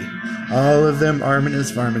O'Hurry. All of them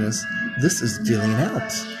arminous varminous. This is Dillian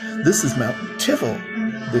Alps. This is Mount Tivol.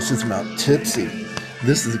 This is Mount Tipsy.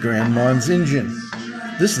 This is the Grand Mons Injun.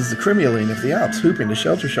 This is the Cremuline of the Alps, hooping to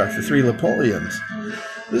shelter shock the 3 Napoleons.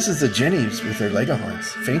 This is the Jennies with their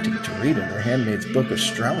legahorns, fainting to read in their handmaid's book of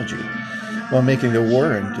astrology, while making their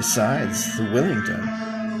war and decides the Willingdon.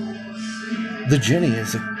 The Jenny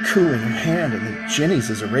is a coo in her hand, and the Jennies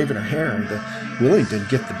is a rave in her hair, and the Willingdon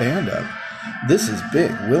get the band up. This is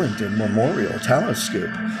big Willingdon Memorial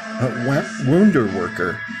Telescope, a wonder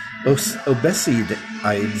worker,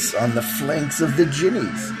 obesides on the flanks of the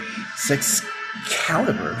Jennies, 6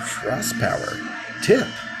 caliber cross power. Tip.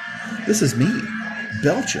 This is me,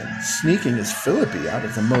 Belgian, sneaking as Philippi out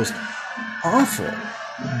of the most awful,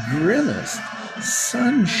 grimmest,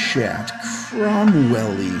 sunshat,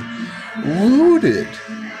 Cromwell-y, rooted.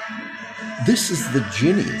 This is the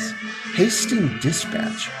Jennies, hasting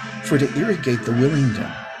dispatch for to irrigate the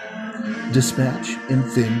Willingdon. Dispatch in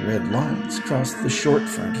thin red lines across the short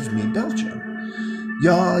front of me, Belgium.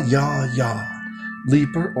 Yaw,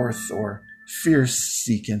 leaper or Thor, fierce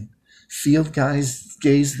seeking, field guys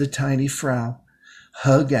gaze the tiny Frau,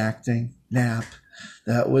 hug acting, nap.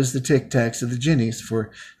 That was the tic-tacs of the Jennies for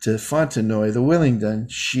to Fontenoy the Willingdon.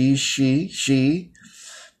 She.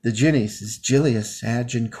 The Jennies is Gilius,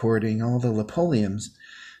 Adjun courting all the Napoleons,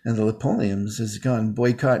 and the Napoleons has gone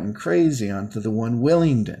boycotting crazy onto the one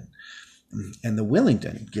Willingdon. And the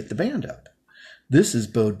Willingdon get the band up. This is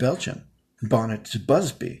Bode Belgium, bonnet to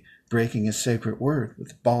Busby, breaking a sacred word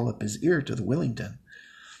with ball up his ear to the Willingdon.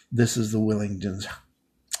 This is the Willingdon's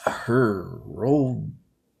roll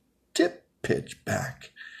tip pitch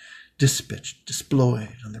back, dispatch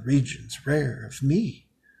deployed on the regions rare of me,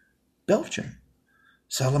 Belgium.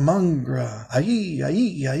 Salamangra,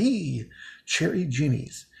 aye, cherry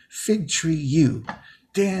Jennies, fig tree you,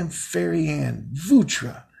 damn fairy Ann,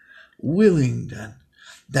 Vutra, Willingdon.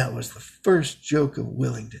 That was the first joke of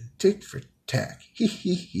Willingdon, tick for tack,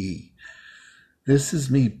 he. This is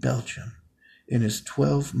me, Belgium, in his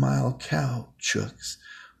 12-mile cow chooks,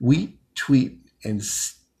 wheat, tweet, and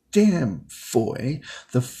stamfoy,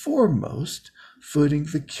 the foremost, footing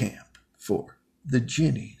the camp for the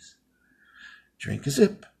Jennies. Drink is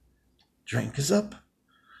up,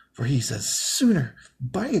 for he says sooner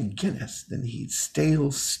buy a Guinness than he'd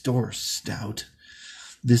stale store stout.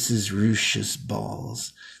 This is Ruch's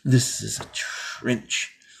balls, this is a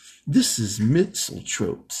trench, this is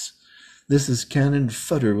Mitzeltropes, this is cannon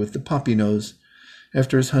fudder with the poppy nose,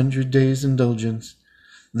 after his 100 days' indulgence.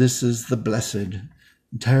 This is the blessed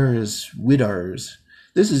Tara's widars,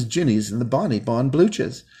 this is Ginny's and the bonny bon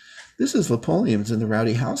bluches. This is Napoleon's in the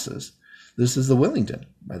rowdy houses. This is the Willingdon,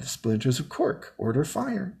 by the splinters of cork. Order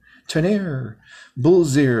fire. Tonnerre.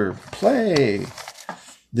 Bull's ear. Play.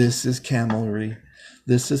 This is camelry.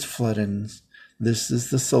 This is Floodens. This is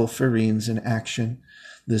the Sulphurines in action.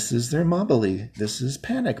 This is their Mobley. This is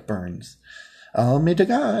Panic Burns. Alme de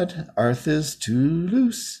God. Arthur's too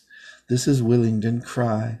loose. This is Willingdon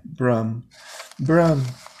cry. Brum. Brum.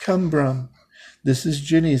 Come brum. This is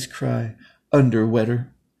Ginny's cry. Underwetter.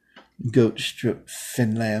 Goat strip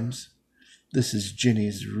fin lambs. This is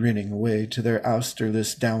Ginny's rinning away to their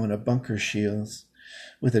ousterless down a bunker shields,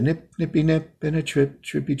 with a nip, nippy nip, and a trip,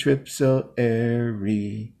 trippy trip, so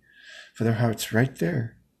airy, for their hearts right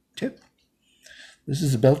there. Tip. This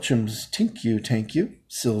is Belcham's tink you, tank you,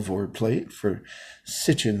 silver plate for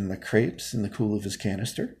sitchin' the crepes in the cool of his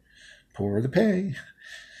canister. Pour the pay.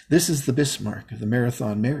 This is the Bismarck of the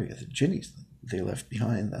Marathon Mary, the Ginny's they left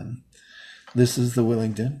behind then. This is the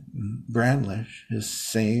Willingdon, Brandlish, his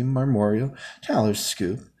same armorial, Taller's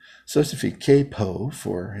scoop, Sophie K. Poe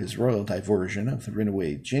for his royal diversion of the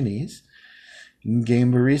runaway Ginnies,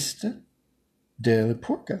 Game Barista, De La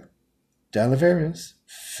Porca, Dalaveras,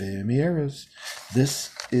 Femieras.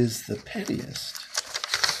 This is the pettiest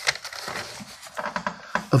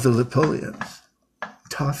of the Napoleons,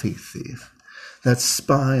 toffee thief, that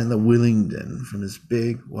spy in the Willingdon from his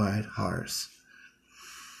big white horse.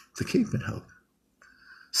 The Cape and Hope.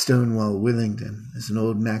 Stonewall Willingdon is an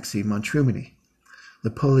old Maxie Montrumini.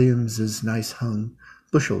 Napoleon's is nice hung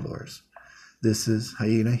bushel doors. This is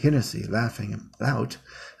Hyena Hennessy laughing out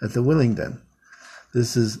at the Willingdon.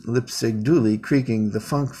 This is Lipsig Dooley creaking the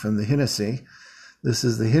funk from the Hennessy. This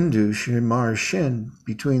is the Hindu Shimar Shin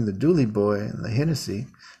between the Dooley boy and the Hennessy.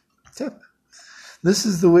 Tip. This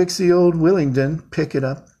is the Wixie old Willingdon picking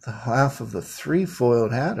up the half of the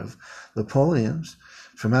three-foiled hat of Napoleon's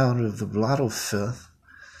from out of the blottle filth.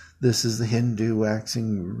 This is the Hindu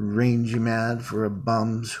waxing rangy mad for a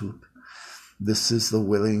bomb's hoop. This is the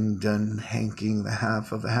Willingdon hanking the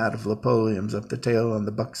half of a hat of Napoleon's up the tail on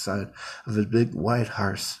the buckside of his big white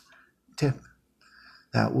horse. Tip.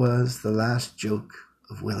 That was the last joke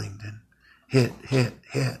of Willingdon. Hit, hit,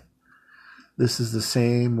 hit. This is the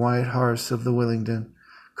same white horse of the Willingdon,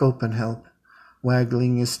 Copenhelp,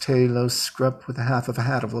 waggling his tail o scrup with the half of a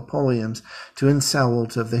hat of Napoleon's to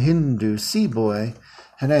insult of the Hindu sea-boy,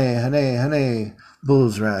 Hane, hane, hane,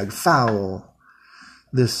 bull's rag, foul.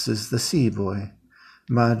 This is the sea-boy,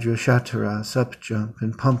 Madra Shataras, up-jump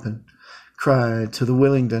and pumpin', cried to the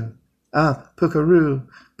Willingdon, up, Pookaroo,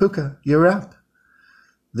 Pooka, you're up.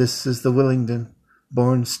 This is the Willingdon,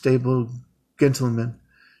 born stable gentleman,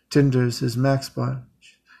 tenders his maxbot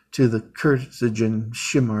to the Kurtzigen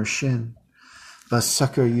Shimar Shin. But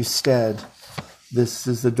sucker you stead. This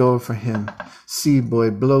is the door for him.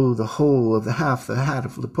 Sea-boy blow the whole of the half the hat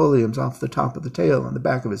of Napoleon's off the top of the tail on the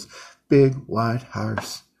back of his big white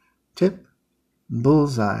horse. Tip.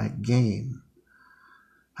 Bullseye. Game.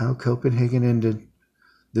 How Copenhagen ended.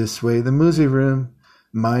 This way the Moosey room.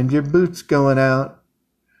 Mind your boots going out.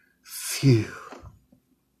 Phew.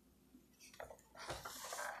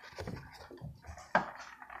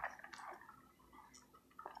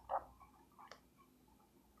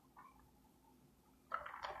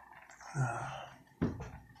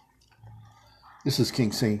 This is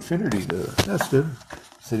King St. Finnerty,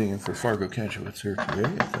 sitting in for Fargo Kantrowitz here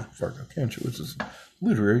today at the Fargo Kantrowitz'z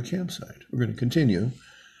literary campsite. We're going to continue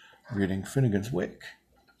reading Finnegan's Wake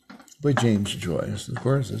by James Joyce. Of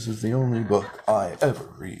course, this is the only book I ever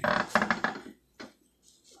read.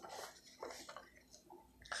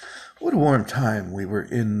 What a warm time we were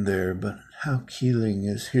in there, but how keeling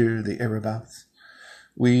is here the airabouts.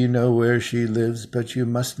 We know where she lives, but you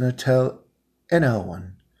must not tell any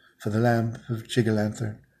one. For the lamp of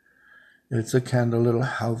Jiggalanther, it's a candle little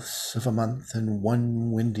house of a month and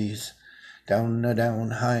one windies, down a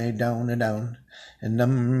down, high down a down, and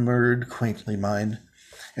numbered quaintly mind,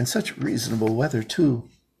 and such reasonable weather too.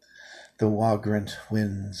 The wagrant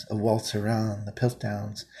winds a waltz around the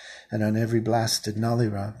Piltdowns, and on every blasted nolly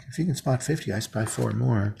rock. If you can spot 50, I spy 4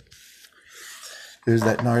 more. There's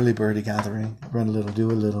that gnarly birdie gathering, run a little,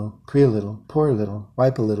 do a little, pray a little, pour a little,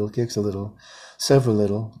 wipe a little, kicks a little, serve a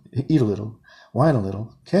little, eat a little, wine a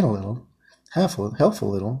little, can a little, help a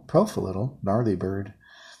little, pelf a little, gnarly bird,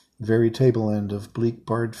 very table end of bleak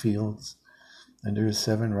barred fields. Under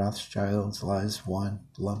 7 Rothschilds lies one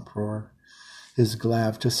lump roar, his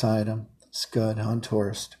glav to side him, scud on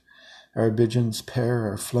tourist. Our Biggins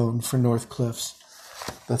pair are flown for North Cliffs.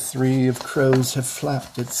 The 3 of crows have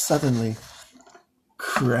flapped it suddenly,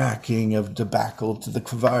 cracking of debacle to the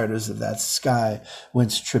quivarders of that sky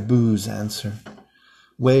whence Trebu's answer.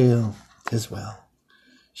 Wail, 'tis well.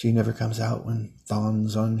 She never comes out when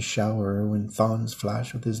Thon's on shower, or when Thon's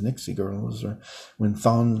flash with his Nixie girls, or when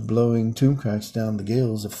Thon's blowing tomb cracks down the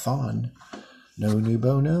gales of Thon. No,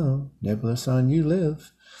 Nubo, no, nebulous on you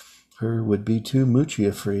live. Her would be too moochy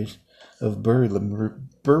afraid of bury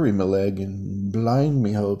my leg and blind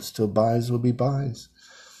me hopes till buys will be buys.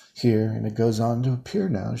 Here, and it goes on to appear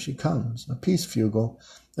now, she comes, a peace fugle,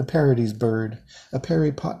 a parody's bird, a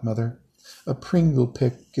Perry pot mother, a Pringle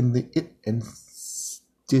pick in the it and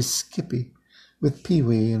skippy, with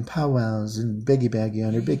peewee and powwows and beggy baggy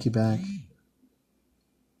on her bicky back,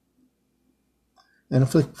 and a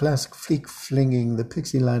flick flask fleek flinging the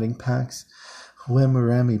pixie lighting packs,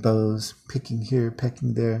 whammeramy bows, picking here,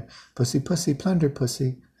 pecking there, pussy pussy plunder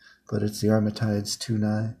pussy, but it's the Armatides too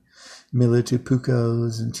nigh, Miller to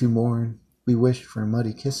Pucos and to Morn, we wish for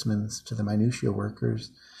muddy kissmans to the minutiae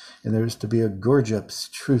workers, and there's to be a gorge-up's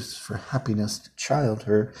truce for happiness to child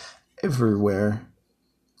her everywhere.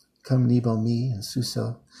 Come Nebo me and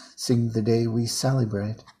Suso, sing the day we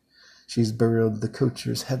celebrate. She's burrowed the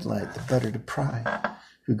coacher's headlight, the better to pry,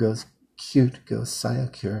 who goes cute, goes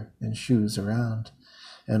Siacure, and shoes around,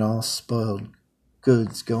 and all spoiled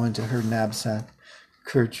goods go into her knapsack,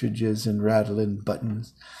 cartridges and rattling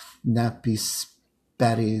buttons, nappy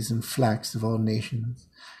spatties and flax of all nations,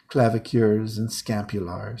 clavicures and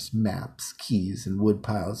scapulars, maps, keys, and wood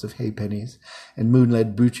piles of halfpennies, and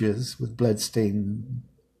moonlit brooches with blood-stained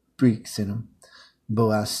breeks in 'em,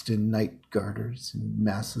 Boaston night garters, and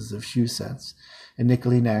masses of shoe sets, and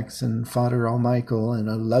nickely necks, and Father Almichael, and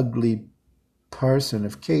a lugly parson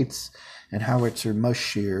of Kate's, and howitzer mush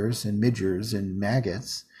shears, and midgers, and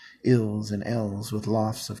maggots, ills and ells with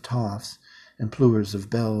lofts of toffs, and plewers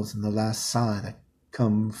of bells, and the last sigh that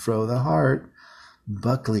come fro the heart,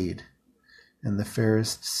 bucklead, and the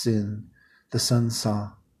fairest sin the sun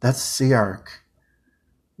saw, that's Search,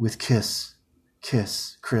 with kiss,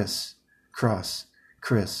 Chris, cross,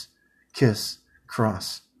 Chris, kiss,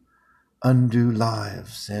 cross, undue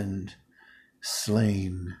lives and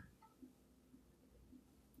slain.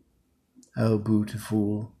 How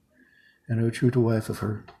beautiful, and how true to wife of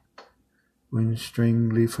her, when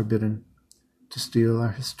strangely forbidden to steal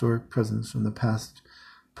our historic presence from the past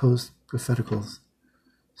post-propheticals,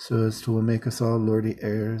 so as to make us all lordy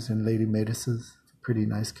heirs and lady maidesses of a pretty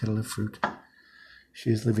nice kettle of fruit. She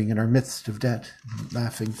is living in our midst of debt,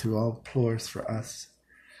 laughing through all plores for us.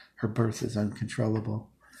 Her birth is uncontrollable,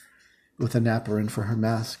 with a naparin for her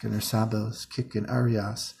mask and her sabots, kick and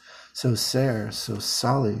arias, so sere, so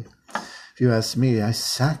solly. If you ask me, I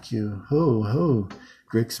sack you, ho, ho,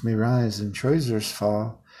 Gricks may rise and trousers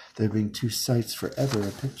fall, there being two sights forever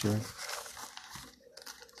a picture.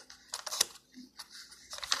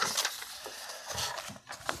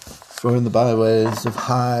 For in the byways of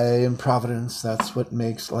high improvidence, that's what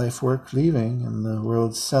makes life worth leaving, and the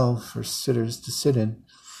world's self for sitters to sit in.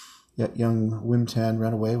 Yet young Wimtan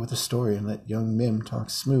ran away with a story and let young Mim talk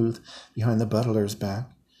smooth behind the butler's back.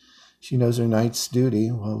 She knows her night's duty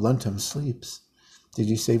while Luntum sleeps. Did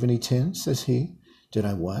you save any tin? Says he. Did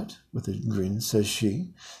I what? With a grin, says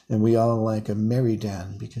she. And we all like a merry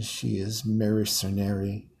Dan, because she is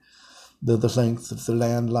mercenary. Though the length of the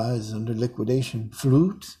land lies under liquidation,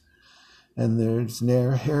 flute, and there's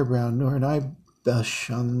ne'er hairbrown nor an eyebush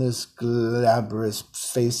on this glabrous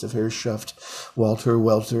face of hair shuffed Walter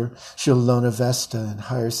Welter. She'll loan a Vesta and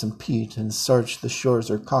hire some peat and sarch the shores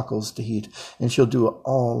her cockles to heat, and she'll do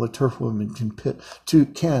all a turf woman can to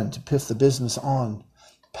piff the business on,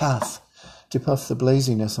 to puff the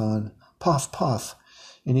blaziness on, puff,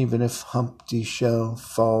 and even if Humpty shall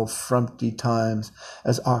fall frumpty times,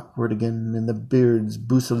 as awkward again in the beard's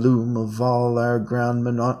boosaloom of all our ground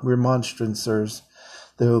remonstrancers,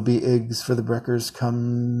 there will be eggs for the breckers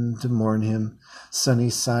come to mourn him,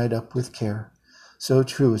 sunny side up with care. So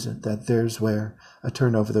true is it that there's where a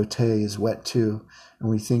turnover though tay is wet too, and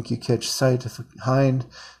we think you catch sight of a hind,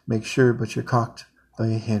 make sure but you're cocked by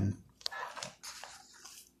a hen.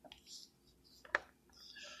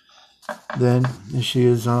 Then, as she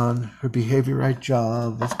is on her behaviorite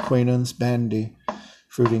job of quainon's bandy,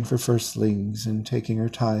 fruiting for firstlings and taking her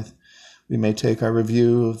tithe, we may take our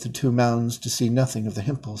review of the 2 mounds to see nothing of the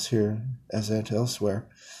himples here, as at elsewhere,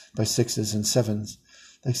 by 6s and 7s,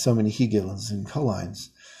 like so many he-gills and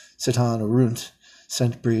collines, sit on a runt,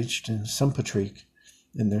 scent-breeched and sumpatreek,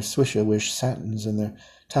 in their swish-a-wish satins and their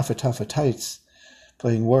taffa-taffa tights,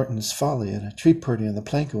 playing Wharton's Folly at a tree party on the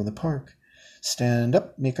Planko in the park. Stand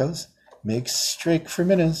up, Mikos, make straight for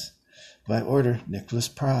minutes, by order, Nicholas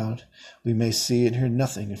Proud. We may see and hear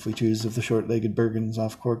nothing, if we choose, of the short-legged Bergens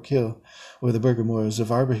off Cork Hill, or the Bergamoors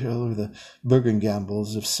of Arbor Hill, or the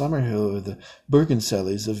Bergengambles of Summerhill, or the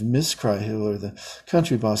Bergensellies of Miscry Hill, or the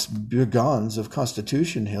country boss Burgons of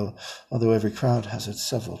Constitution Hill, although every crowd has its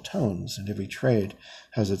several tones, and every trade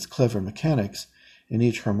has its clever mechanics, and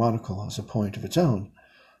each harmonical has a point of its own.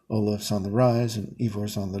 Olaf's on the rise, and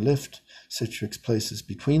Ivor's on the lift, Citrix places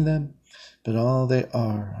between them, but all they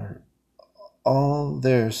are all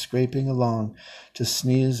there scraping along to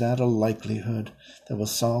sneeze at a likelihood that will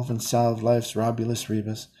solve and salve life's robulus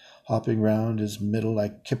rebus, hopping round his middle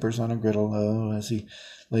like kippers on a griddle, as he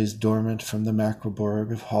lays dormant from the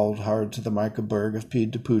Macroborg of hauled hard to the Micaberg of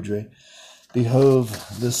Pied de Poudre.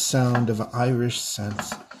 Behove the sound of Irish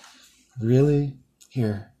sense. Really?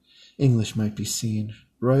 Here, English might be seen.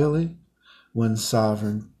 Royally? One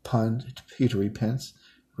sovereign pund, Petery pence.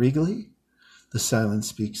 Regally? The silence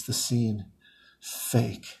speaks the scene.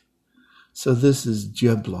 Fake. So this is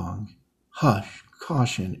Jeblong. Hush,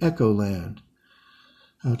 caution, Echo Land.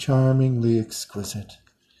 How charmingly exquisite.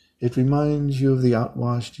 It reminds you of the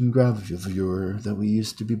outwashed engravure that we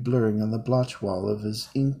used to be blurring on the blotch wall of his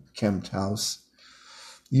inkempt house.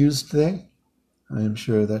 Used they? I am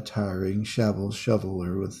sure that tiring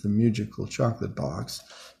shoveler with the musical chocolate box,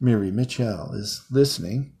 Mary Mitchell, is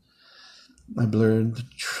listening. I blurred the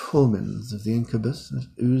Trullmans of the incubus.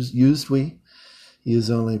 Used we? He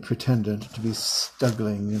is only pretendant to be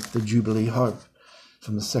stuggling at the Jubilee harp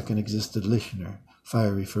from the second existed listener,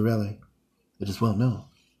 fiery Forelli. It is well known.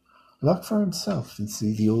 Look for himself and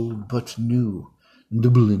see the old but new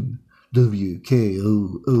Dublin,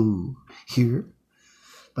 WKOO, here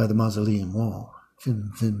by the mausoleum wall.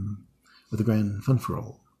 Fim, fim, with a grand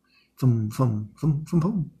funfurl. Fum, fum, fum, fum,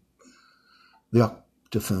 fum. The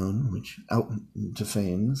octophone, which out to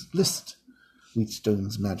fames, list,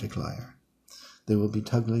 Wheatstone's magic lyre. They will be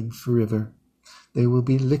tuggling for river. They will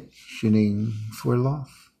be lictioning for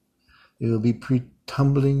loft. They will be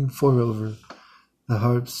pre-tumbling for over. The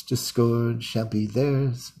harp's discord shall be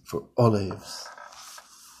theirs for olives.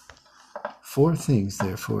 4 things,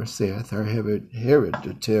 therefore, saith our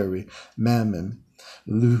hereditary Mammon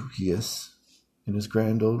Lucius, in his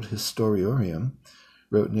grand old Historiorium,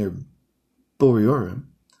 wrote near Boriorum,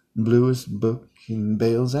 bluest book in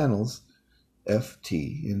Bale's Annals,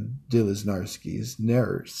 F.T. in Dilisnarski's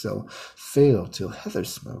ne'er shall fail till heather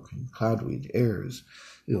smoke and cloudweed airs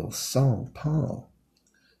il sang Paul.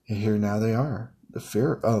 And here now they are, the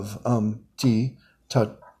fear of T.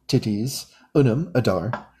 Titties, Unum,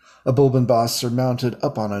 Adar, a Bulban boss surmounted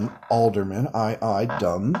up on an alderman,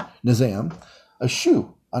 dumb, Nizam, a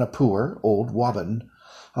shoe on a poor old wobbin,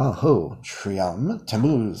 ah-ho, Triam,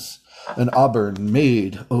 Tammuz, an auburn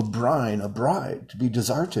maid, O'Brien, a bride to be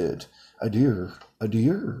desarted, adieu,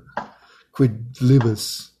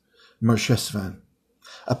 quidlibus, Marchesvan,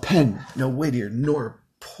 a pen, no weightier nor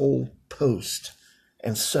pole post,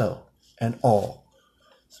 and so, and all,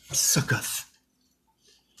 sucketh.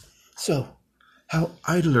 So, how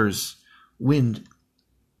idlers wind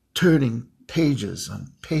turning pages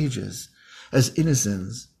on pages, as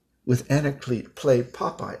innocents with Anaclete play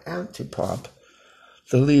Popeye antipop,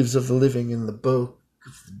 the leaves of the living in the book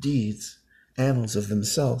of the deeds, annals of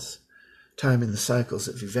themselves, timing the cycles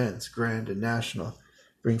of events, grand and national,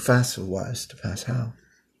 bring facile-wise to pass how.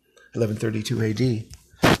 1132 A.D.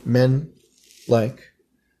 Men like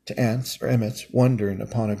to ants or emmets wondering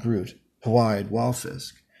upon a groot, Hawaiian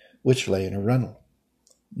wallfisk, which lay in a runnel.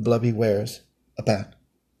 Blubby wears a bat,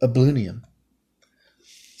 a blunium.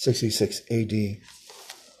 66 A.D.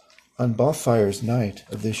 On Balfire's night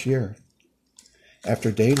of this year,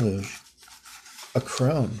 after deluge, a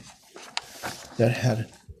crone that had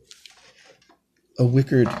a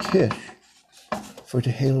wickered kish for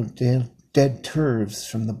to hail dead turves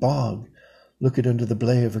from the bog, looked under the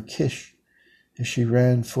blay of her kish, as she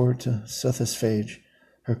ran for to satisfage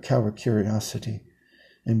her cower curiosity,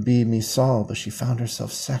 and be me saw, but she found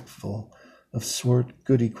herself sackful of swart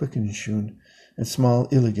goody quickenshoon, and small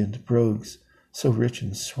elegant brogues, so rich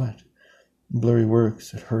in sweat, blurry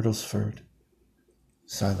works at Hurdlesford.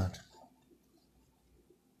 Silent.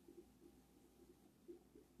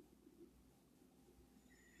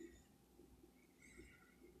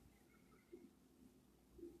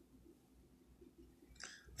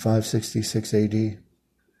 (566 A.D.)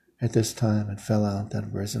 At this time it fell out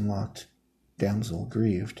that resin-locked damsel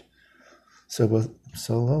grieved, so will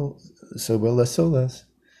Solas,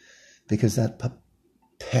 because that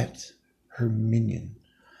pet, her minion,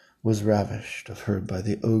 was ravished of her by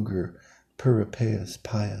the ogre Peripaeus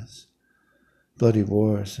Pius. Bloody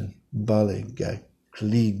wars and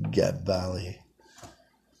Baligagligabali.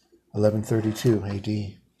 1132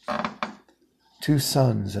 A.D. 2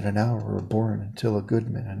 sons at an hour were born until a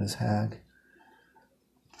goodman and his hag.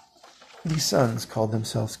 These sons called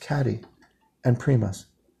themselves Caddy and Primus.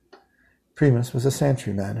 Primus was a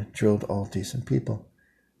santryman and drilled all decent people.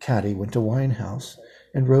 Caddy went to Winehouse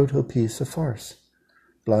and wrote a piece of farce,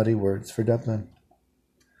 bloody words for Dublin.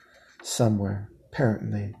 Somewhere,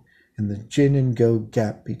 apparently, in the gin and go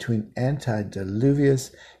gap between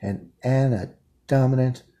antediluvius and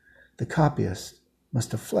anna-dominant, the copyist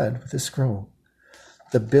must have fled with his scroll.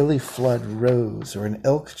 The Billy Flood rose, or an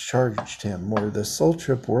elk charged him, or the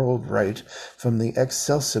Sultrip whirled right from the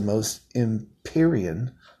Excelsimos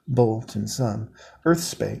Empyrean, bolt and sun, earth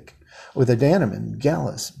spake, or the Daneman,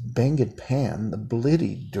 Gallus, banged Pan, the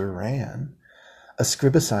blitty Duran. A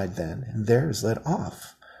scribicide then, and theirs led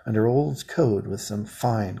off, under old code with some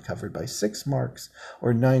fine covered by 6 marks,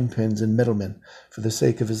 or 9 pins and middlemen, for the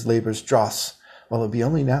sake of his labour's dross, while it be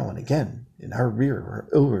only now and again, in our rear or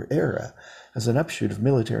over era, as an upshoot of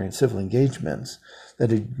military and civil engagements,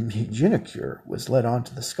 that a ginocure was led on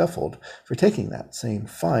to the scaffold for taking that same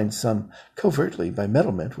fine sum covertly by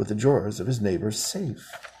meddlement with the drawers of his neighbour's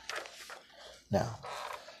safe. Now,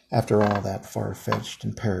 after all that far-fetched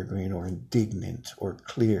and peregrine or indignant or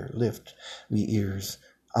clear lift we ears,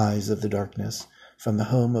 eyes of the darkness, from the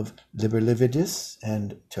home of Liberlividus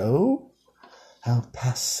and Toe? How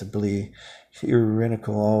passably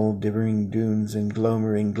ironical all dibbering dunes and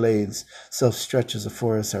glomering glades self-stretches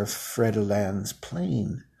afore us our Fredoland's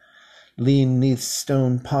plain. Lean neath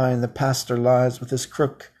stone pine the pastor lies with his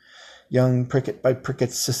crook. Young pricket by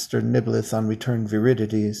pricket's sister nibbleth on returned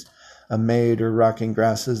viridities. A maid or rocking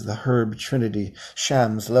grasses the herb trinity,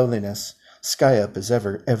 shams lowliness, sky up is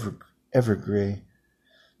ever grey.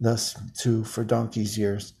 Thus, too, for donkey's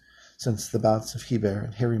years, since the bouts of Heber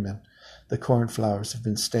and Harryman, the cornflowers have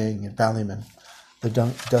been staying at Ballyman. The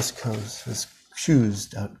dust coast has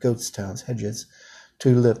choosed out Goatstown's hedges.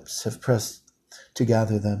 2 lips have pressed to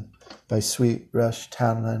gather them by sweet rush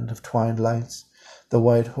townland of twined lights. The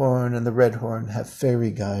white horn and the red horn have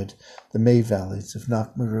fairy guide the May valleys of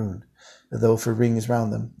Knockmaroon, though for rings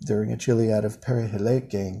round them, during a chiliad of Perihilate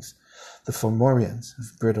gangs, the Fomorians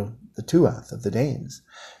have brittled the Tuath of the Danes,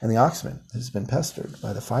 and the Oxman has been pestered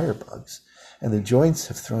by the firebugs, and the joints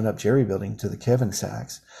have thrown up jerry-building to the Kevin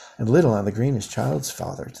sacks, and little on the greenish child's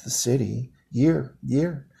father to the city, year,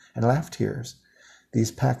 and laugh tears.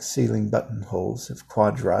 These pack-sealing buttonholes have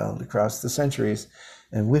quadriled across the centuries,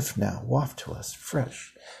 and whiff now waft to us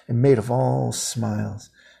fresh, and made of all smiles,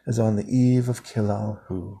 as on the eve of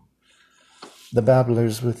Killal-Hu. The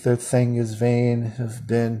babblers with their thangas vain have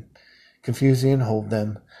been, Confucian hold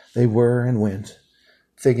them, they were and went.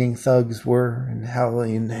 Thigging thugs were, and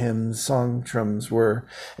howling hymns, song trums were,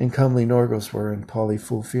 and comely norgals were, and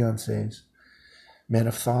polyfool fiancés. Men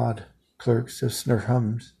of thought, clerks of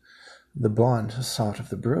snurhums, the blonde sought of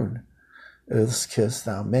the brune. Else kiss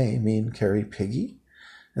thou may mean carry piggy,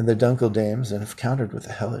 and the dunkle dames and have countered with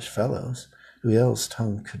the hellish fellows, who else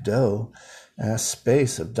tongue cadeau, asked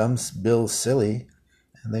space of dumb bill silly,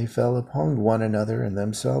 and they fell upon one another, and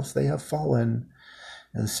themselves they have fallen.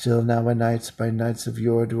 And still now a nights by nights of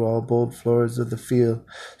yore do all bold floors of the field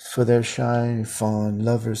for their shine fawn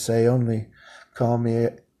lovers say only, call me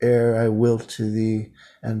ere I wilt to thee,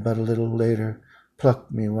 and but a little later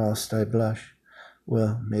pluck me whilst I blush.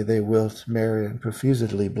 Well, may they wilt marry and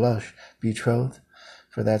profusedly blush, betrothed,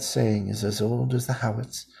 for that saying is as old as the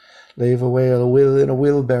Howits. Lave away a will in a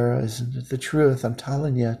wheelbarrow, isn't it the truth? I'm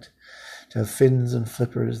tellin' yet. To have fins and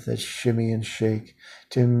flippers that shimmy and shake.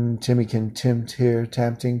 Timmikin, timmed here,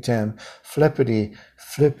 tampting tam. Flippity,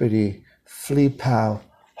 flippity, flea-pow,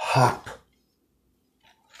 hop.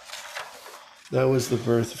 That was the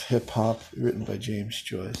birth of hip-hop, written by James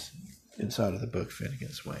Joyce, inside of the book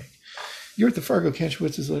Finnegan's Wake. You're at the Fargo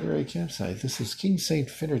Kantrowitz'z Literary Campsite. This is King St.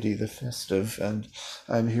 Finnerty the Festive, and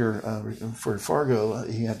I'm here for Fargo.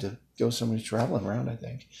 He had to go somewhere, traveling around, I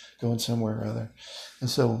think, going somewhere or other. And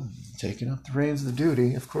so, taking up the reins of the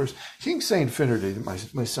duty, of course, King St. Finnerty,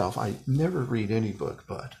 myself, I never read any book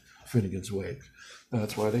but Finnegan's Wake.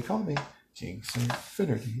 That's why they call me King St.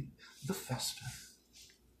 Finnerty the Festive.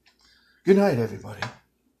 Good night, everybody.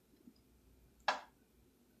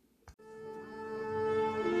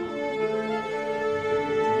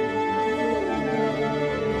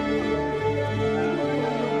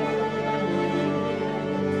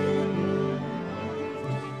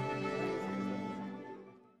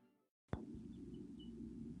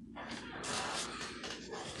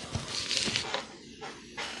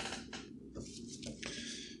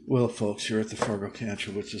 Well, folks, you're at the Fargo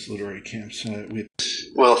Kantrowitz'z Literary Campsite.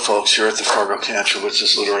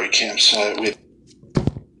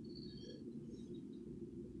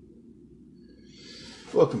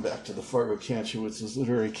 Welcome back to the Fargo Kantrowitz'z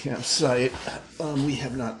Literary Campsite. We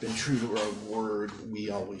have not been true to our word.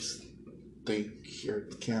 We always think here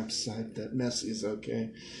at the campsite that messy is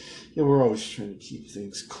okay. Yeah, we're always trying to keep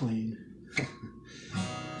things clean.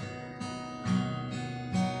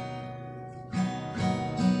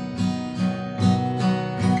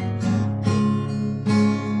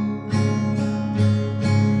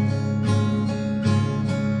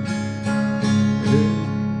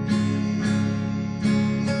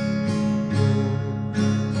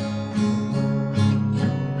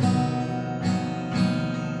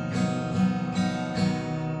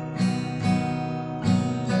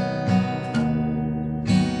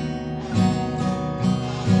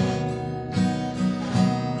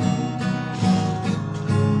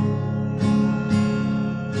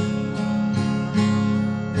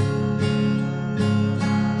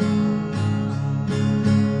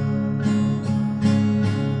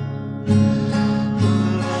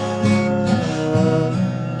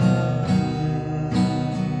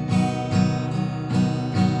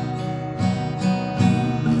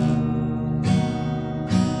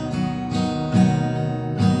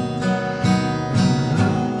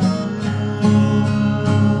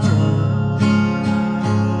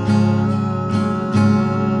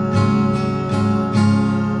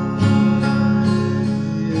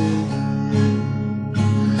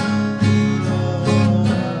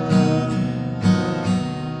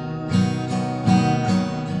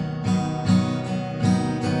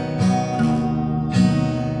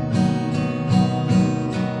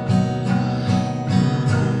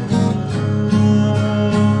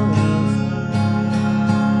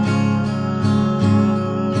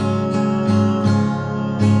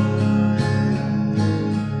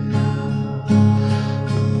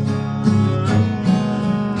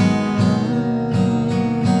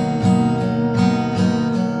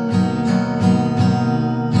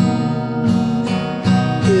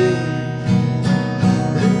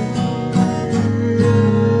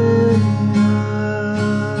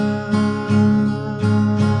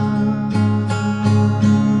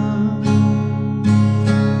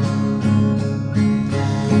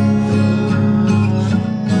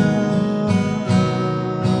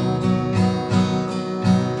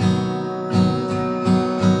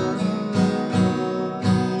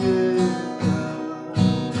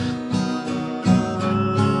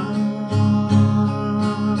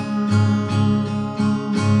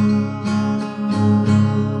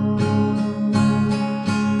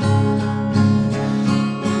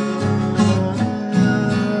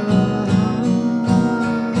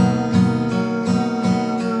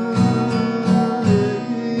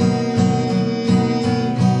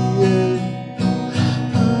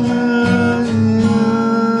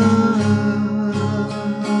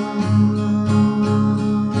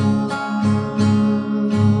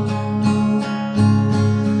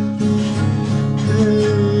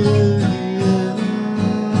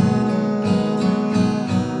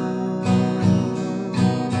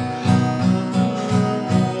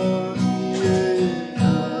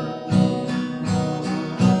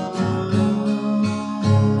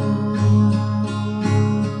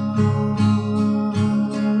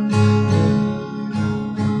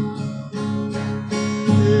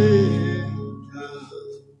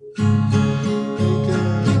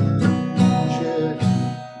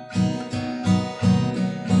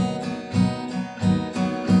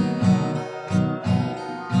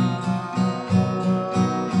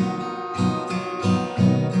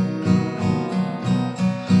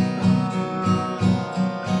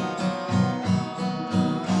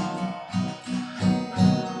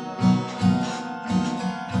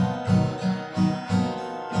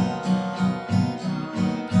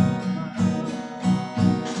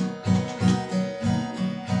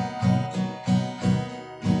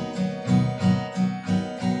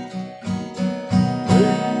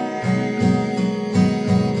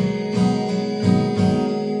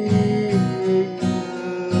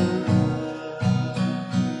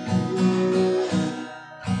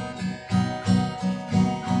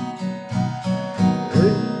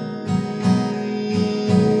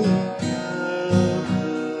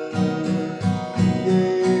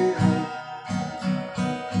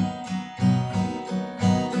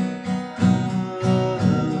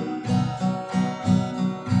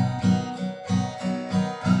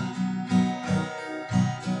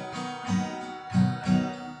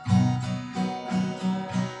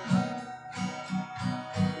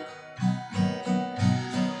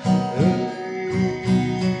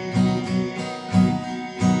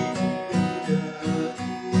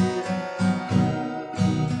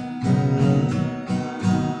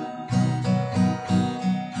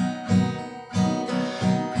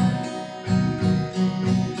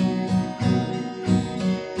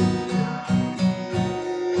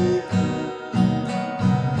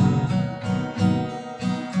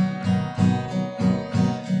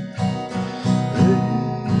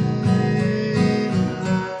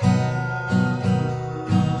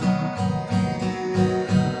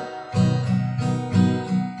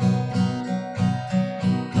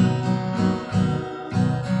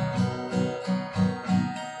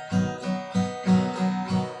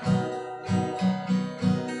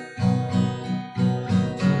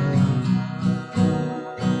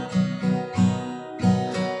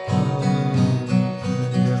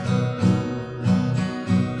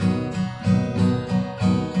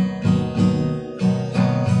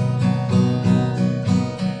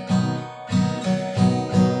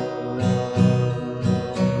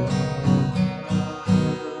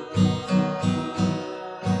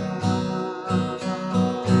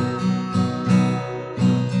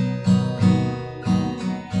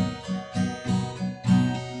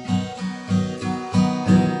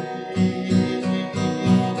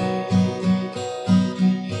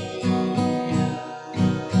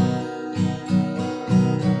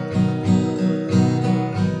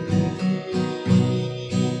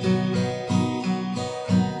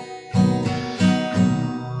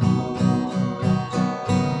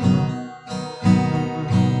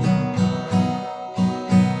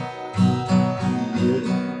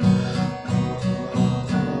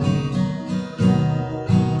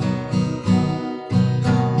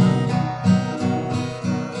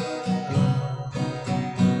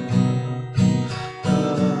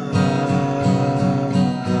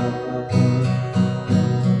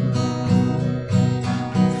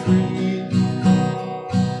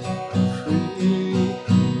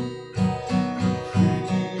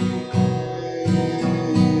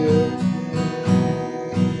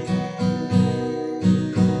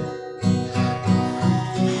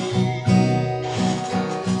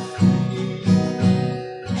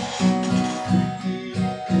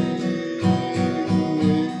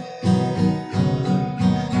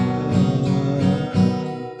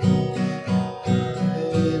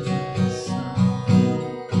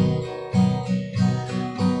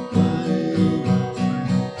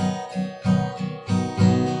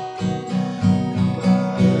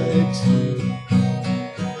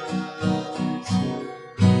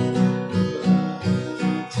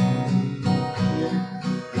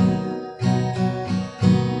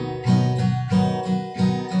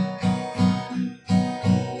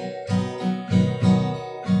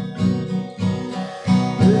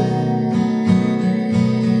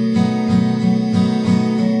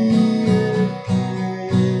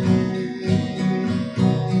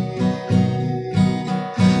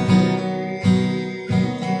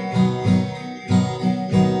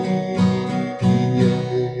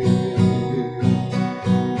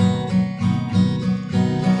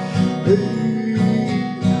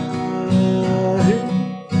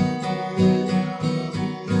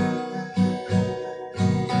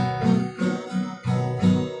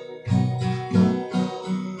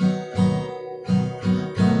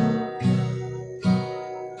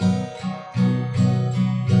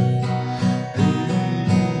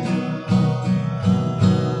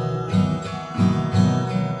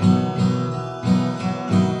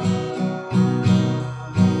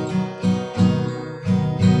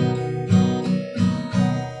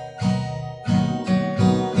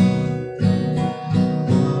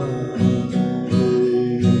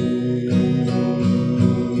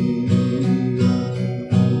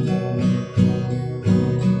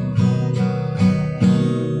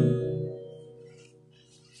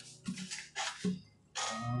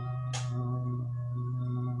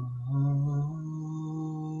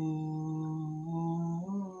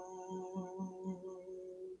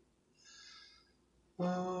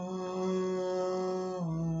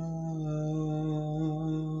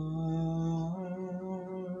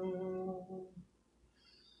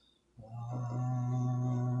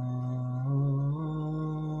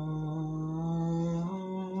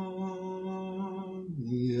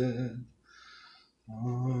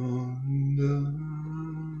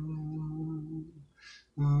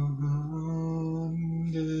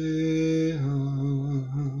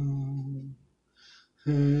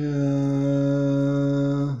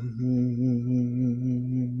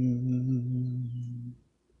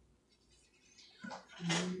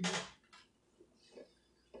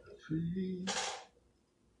 feet.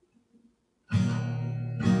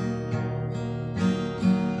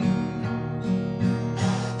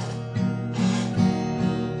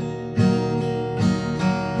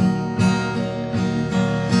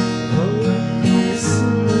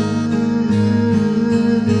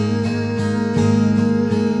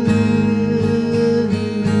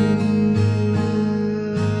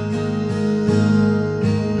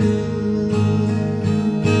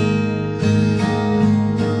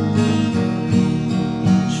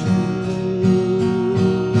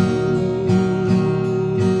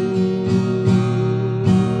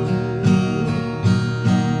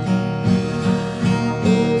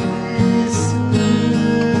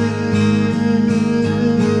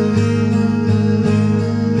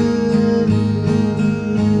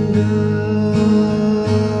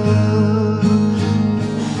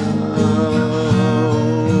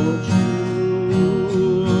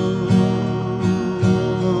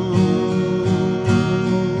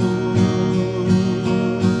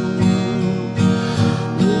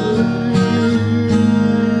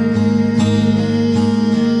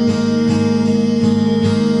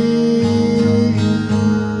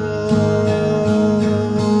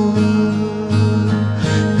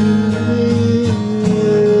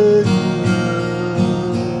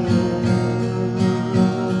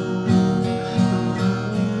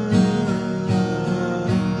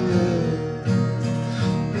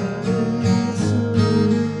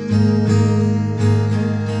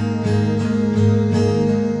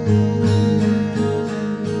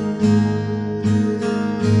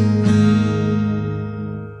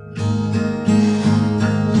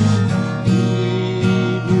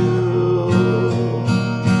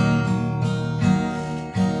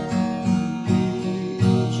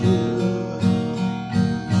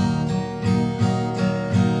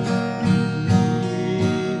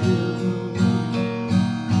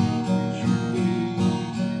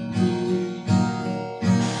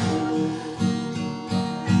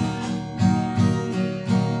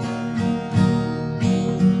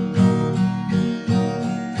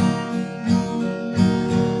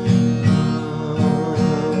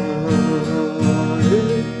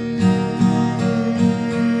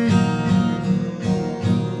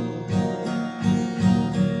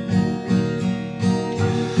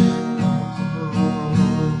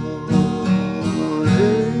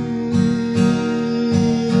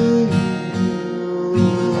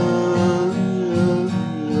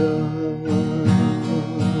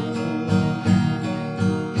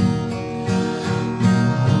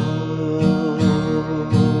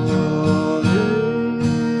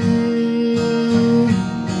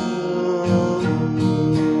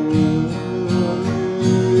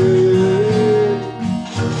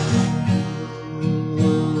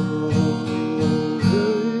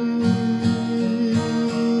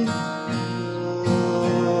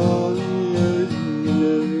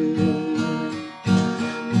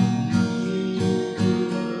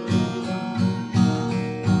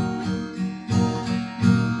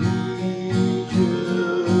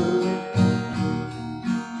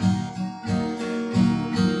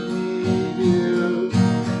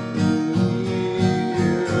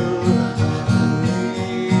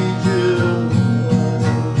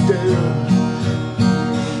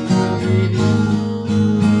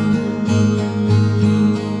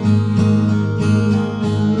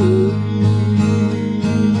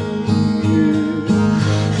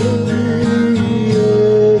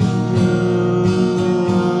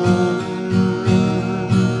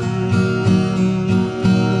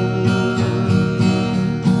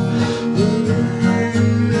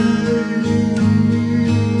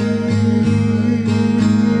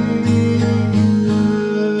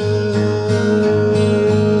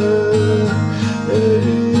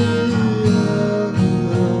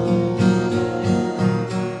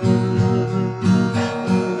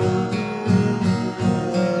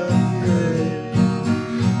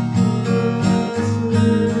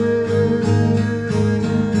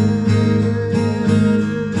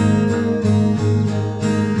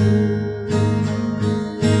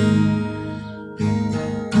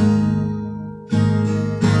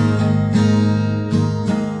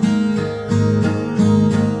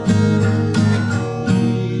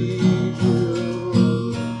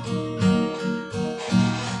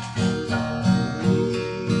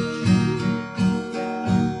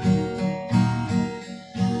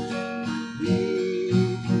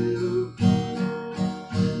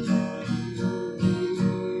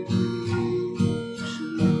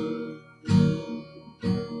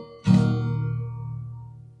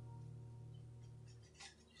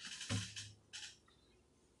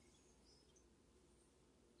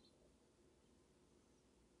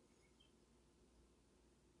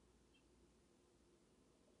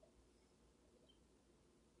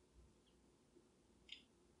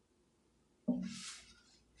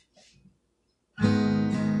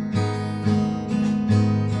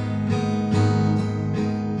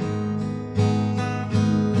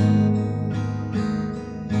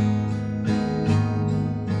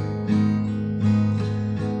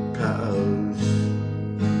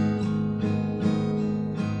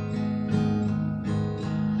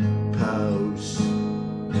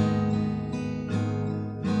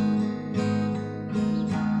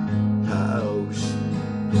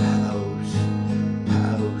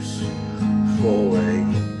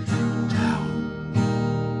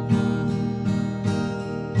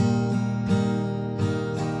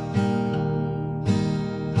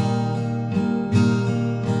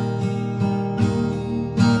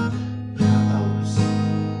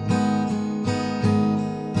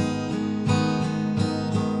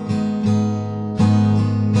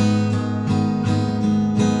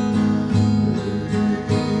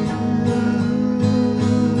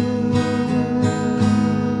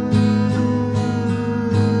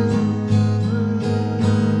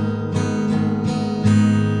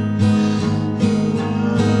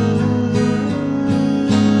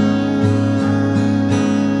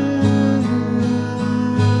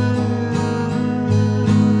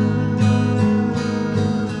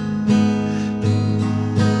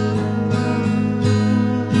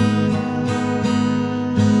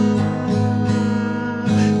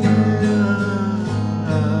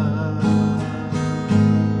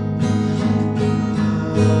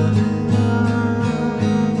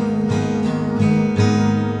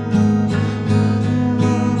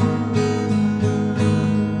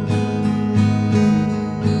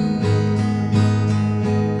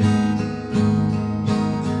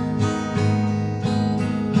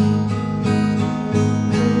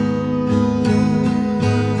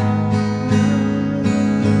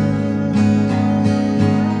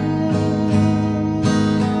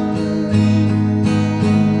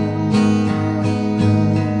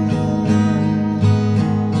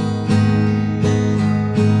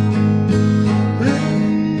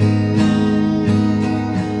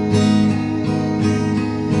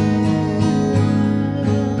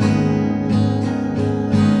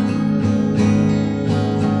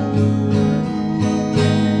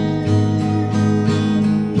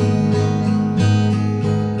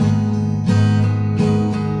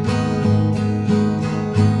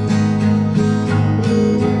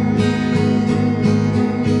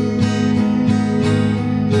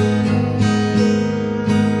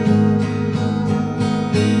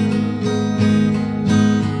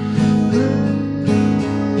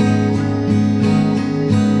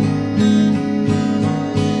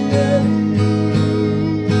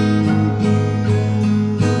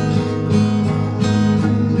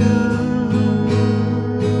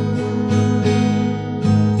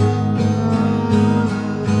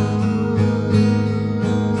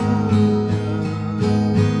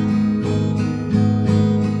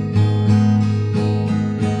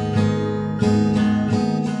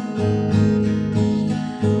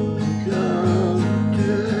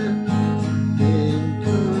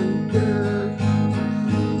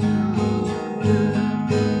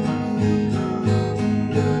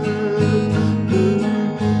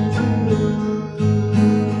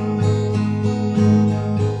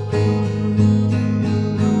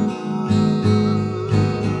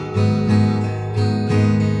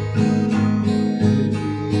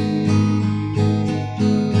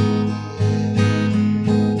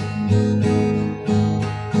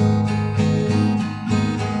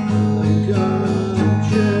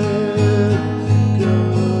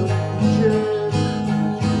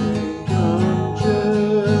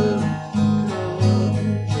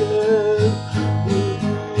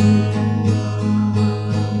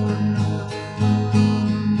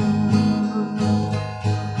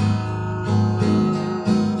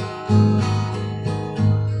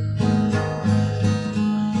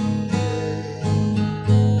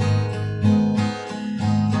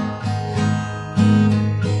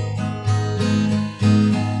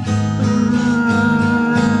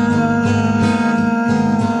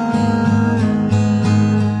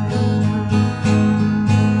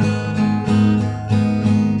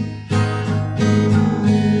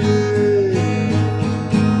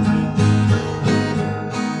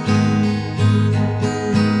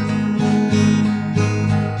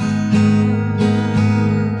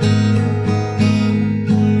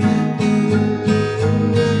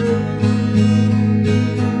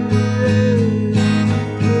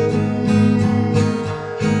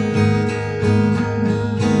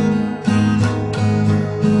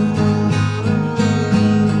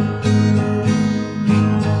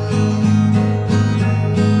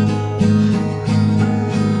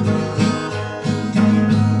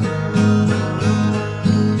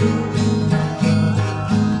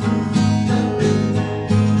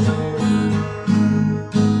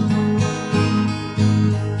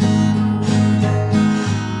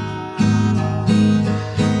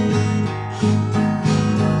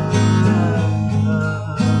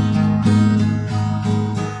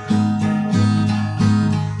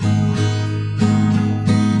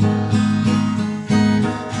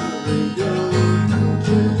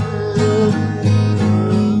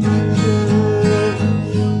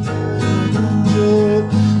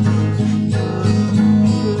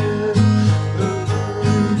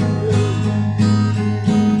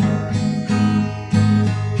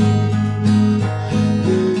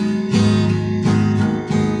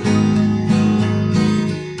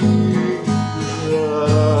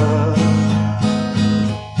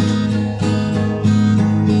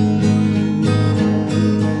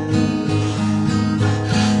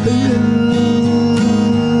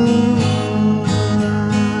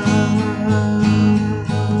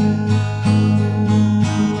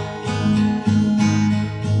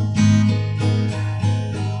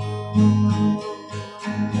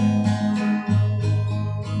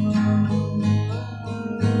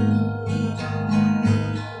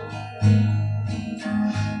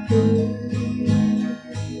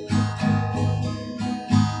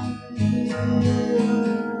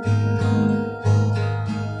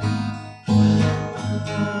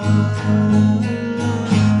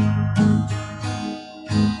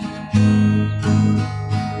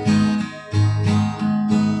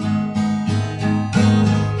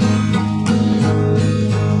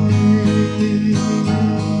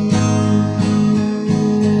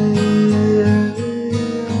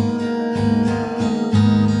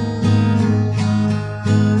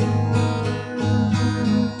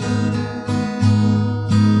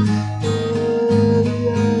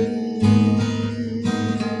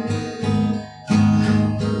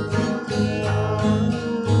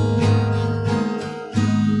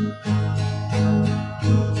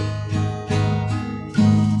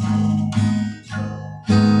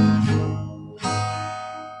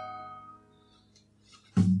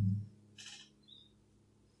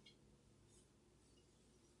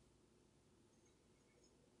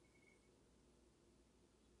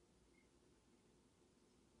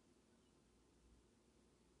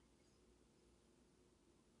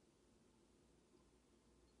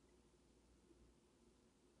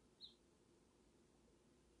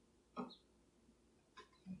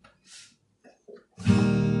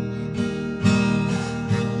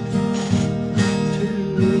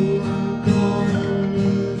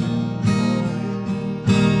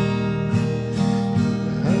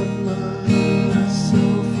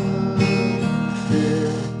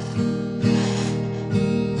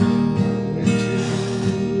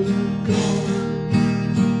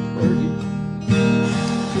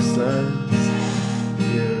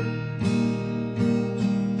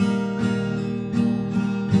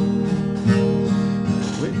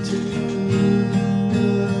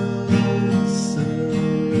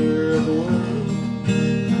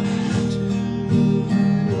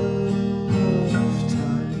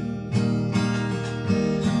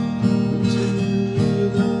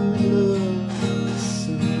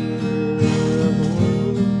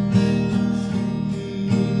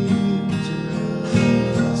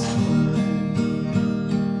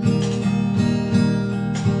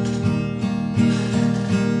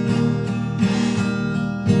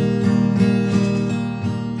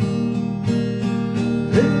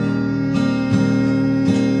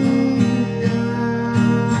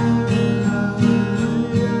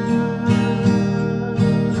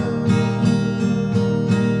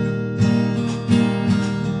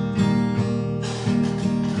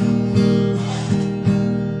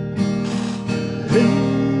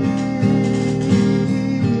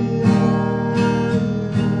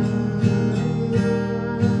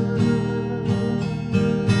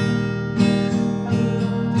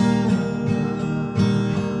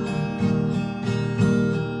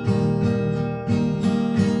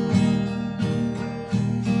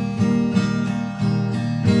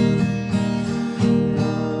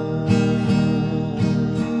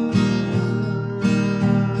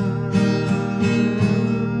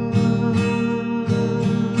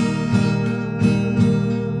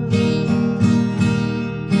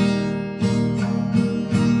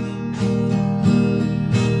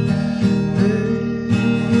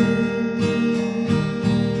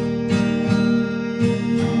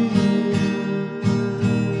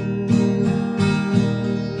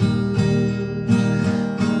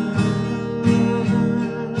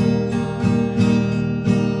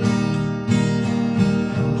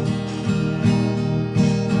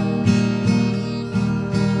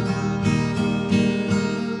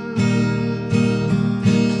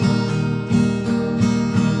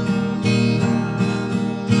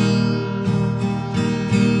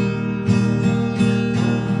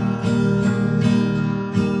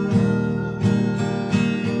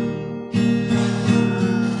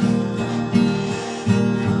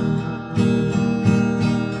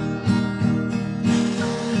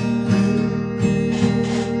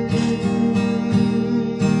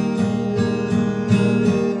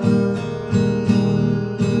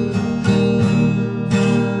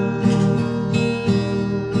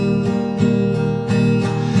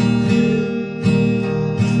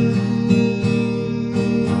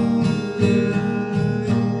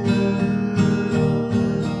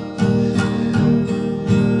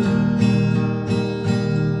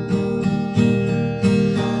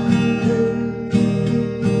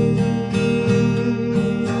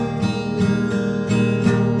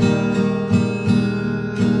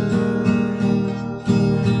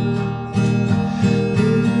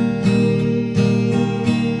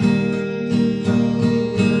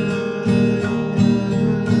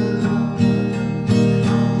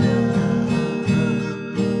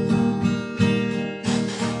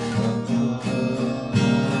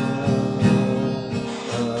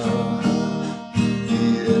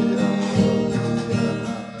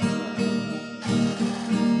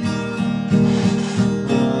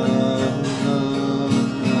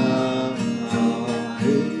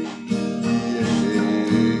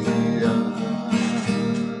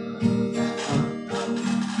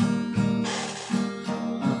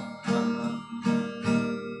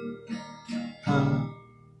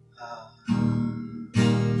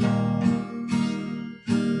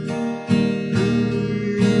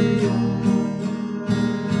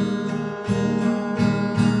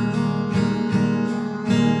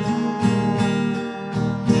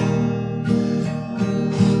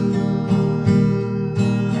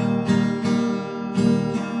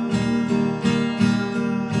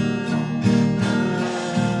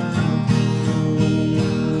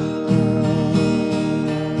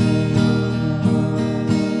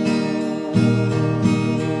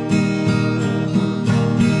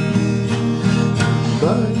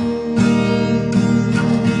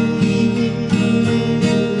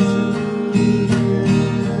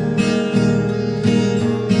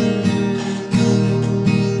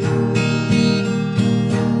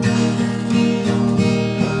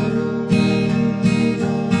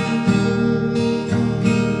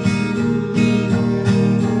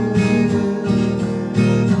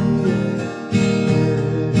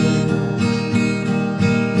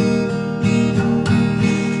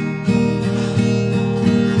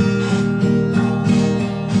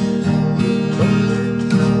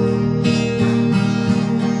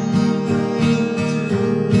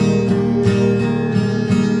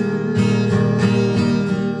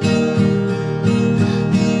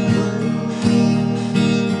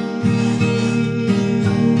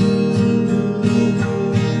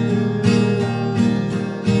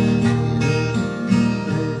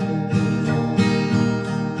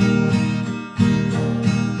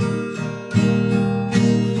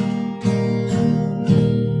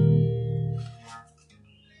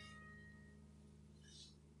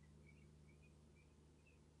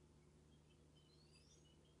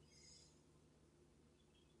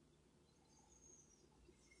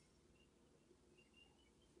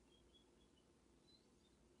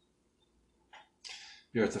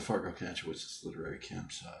 You're at the Fargo Kantrowitz'z literary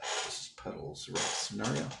campsite. This is Petals, the right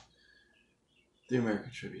scenario. The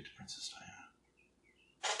American tribute to Princess Diana.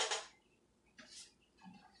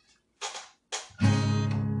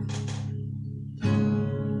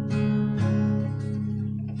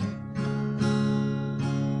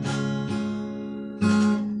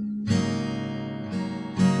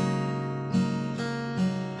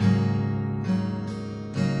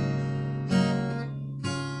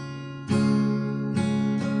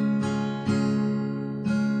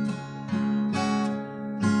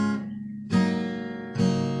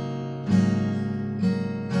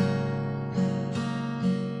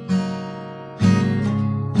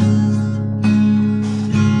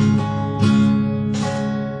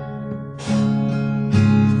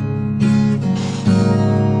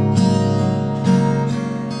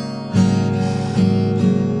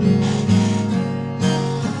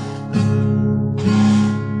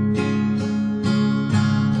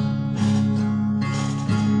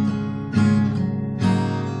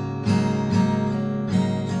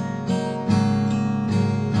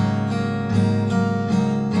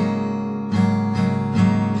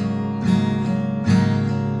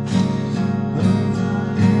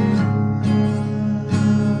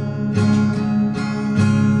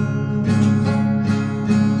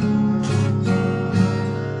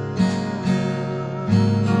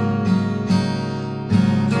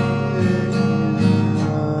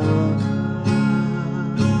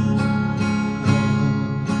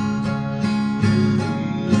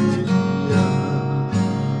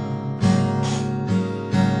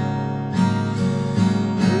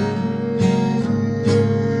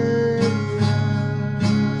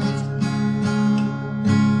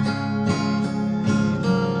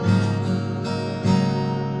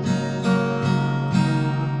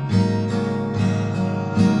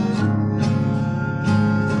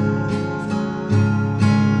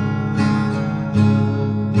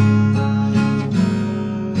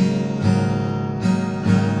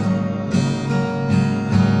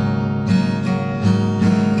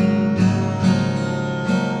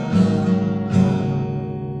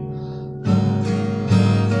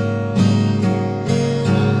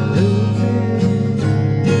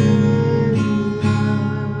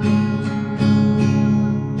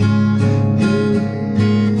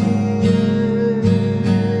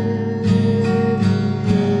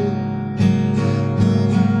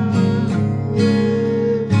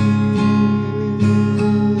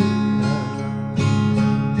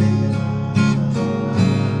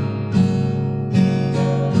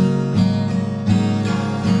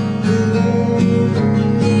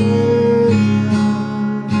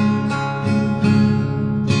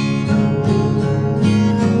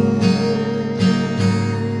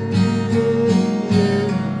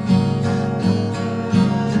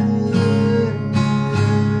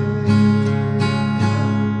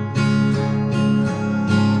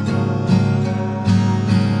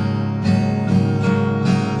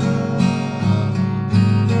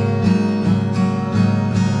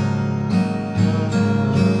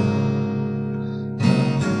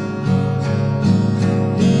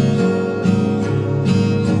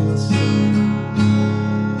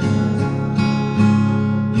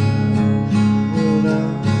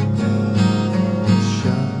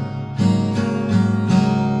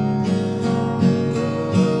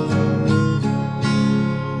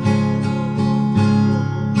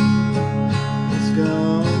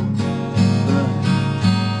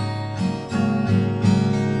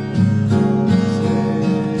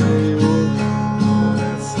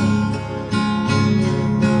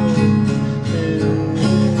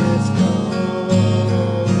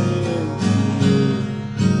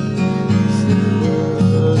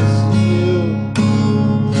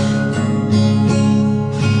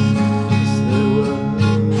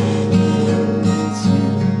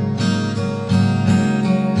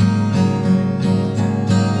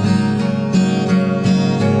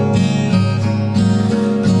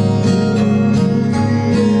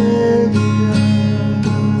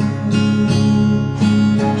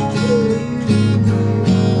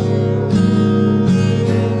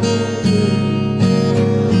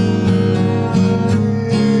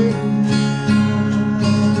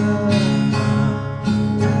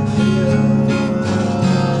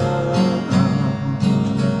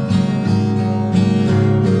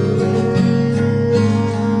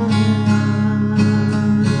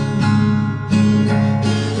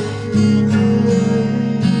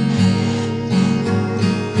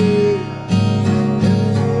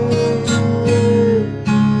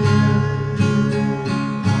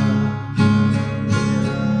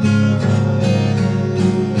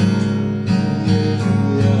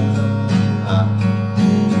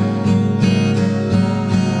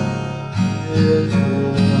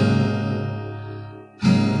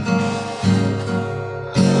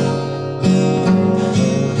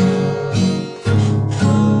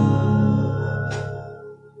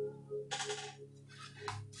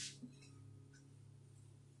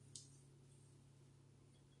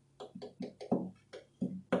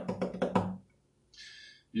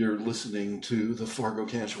 You're listening to the Fargo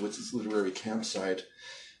Kantrowitz'z Literary Campsite.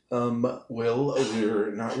 Well,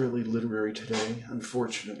 we're not really literary today,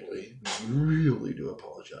 unfortunately. We really do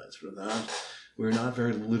apologize for that. We're not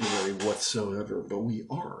very literary whatsoever, but we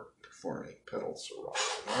are performing Petals,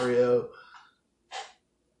 Mario,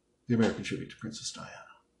 the American tribute to Princess Diana,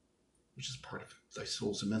 which is part of Thy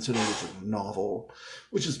Soul's Immensity, which is a novel,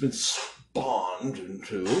 which has been spawned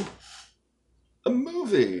into a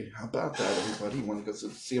movie. How about that, everybody? You want to go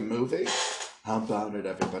see a movie? How about it,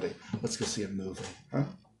 everybody? Let's go see a movie, huh?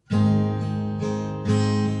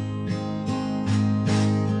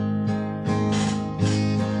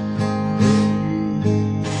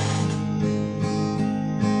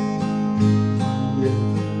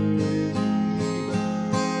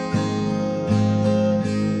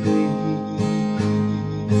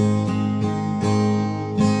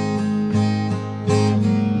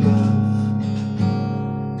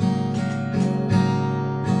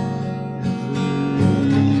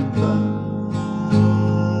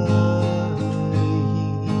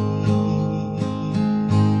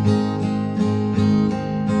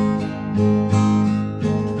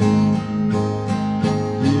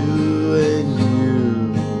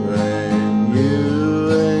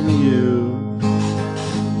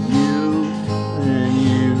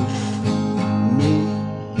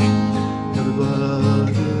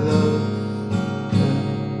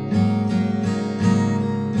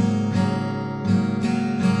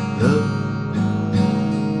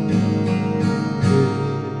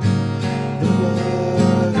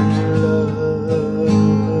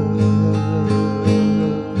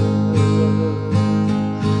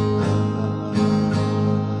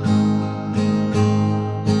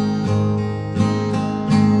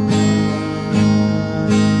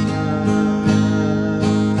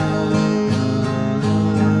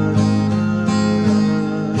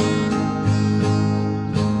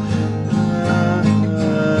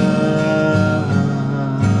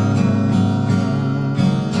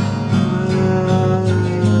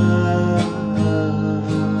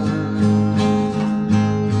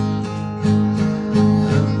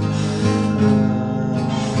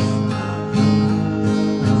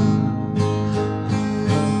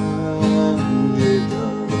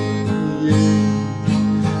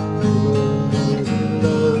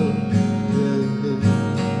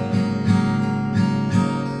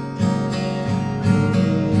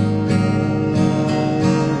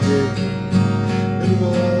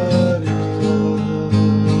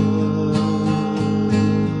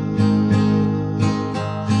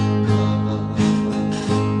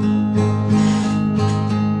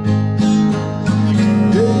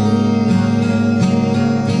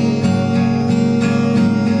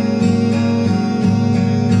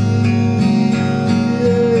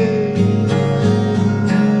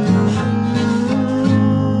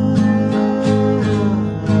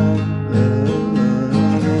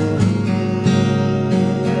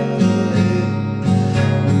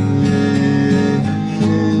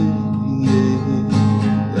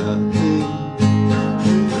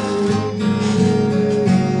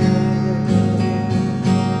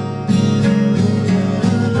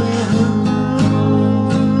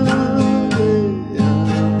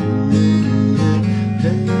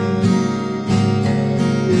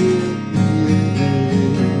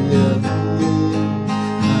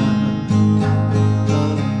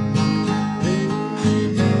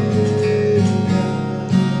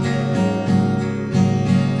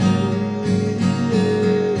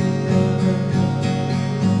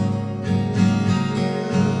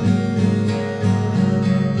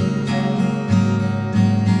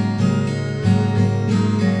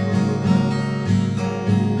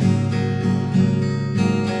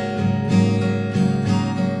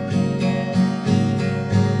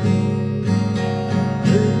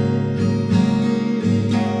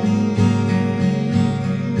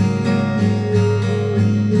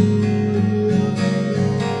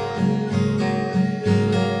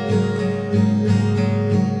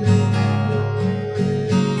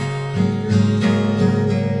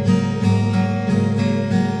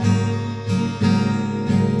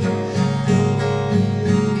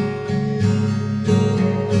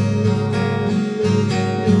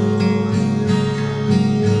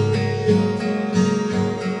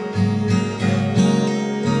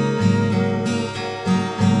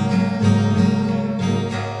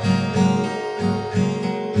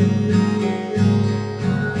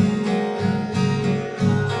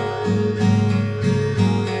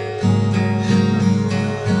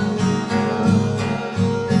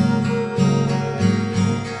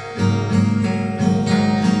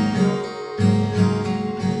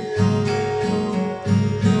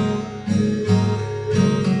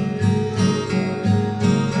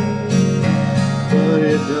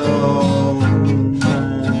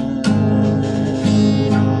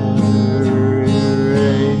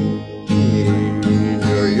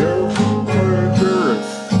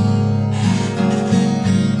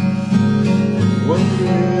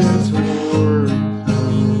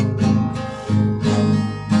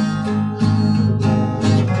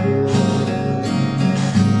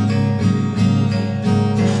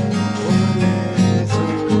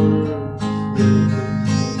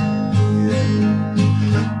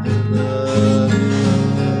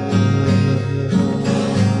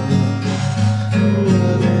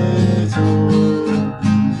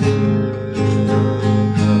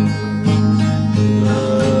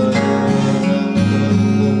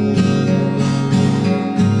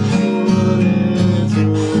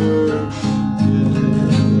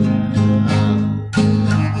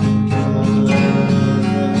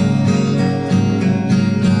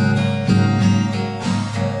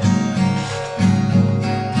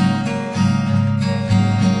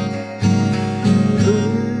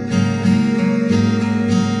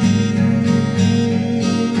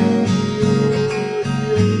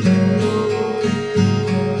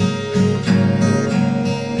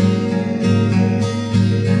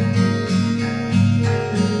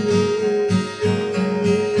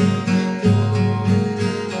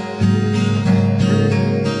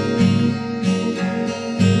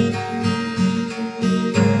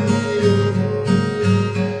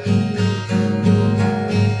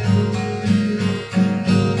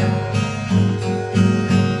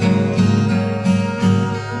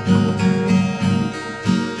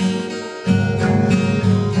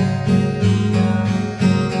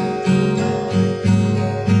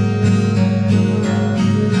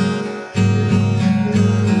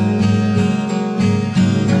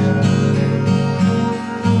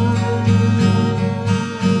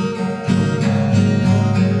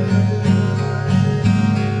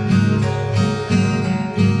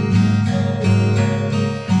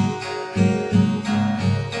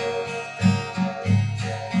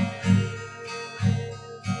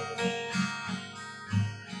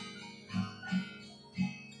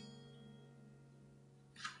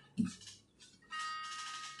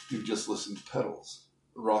 You've just listened to Petals,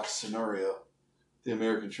 the rock scenario, the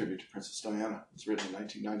American tribute to Princess Diana. It was written in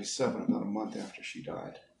 1997, about a month after she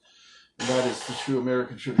died. And that is the true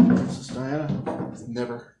American tribute to Princess Diana.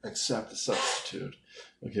 Never accept a substitute.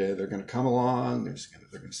 Okay, they're going to come along, they're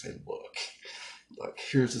going to say, look,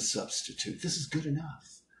 here's a substitute. This is good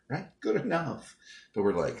enough, right? Good enough. But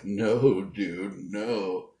we're like, no, dude,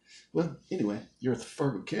 no. Well, anyway, you're at the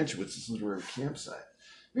Fargo Kantrowitz'z Literary Campsite.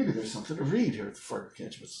 Maybe there's something to read here at the Fargo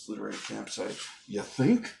Kantrowitz'z Literary Campsite. You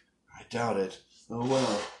think? I doubt it. Oh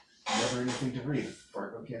well, never anything to read at the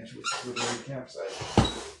Fargo Kantrowitz'z Literary Campsite.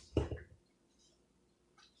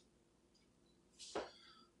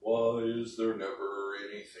 Why is there never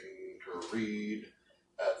anything to read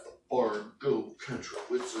at the Fargo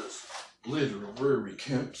Kantrowitz'z Literary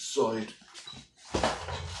Campsite?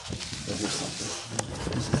 Here's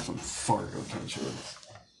something. This is from Fargo Kantrowitz'z.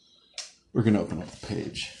 We're going to open up the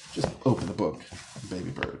page. Just open the book,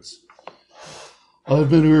 Baby Birds. I've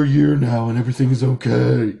been here a year now and everything is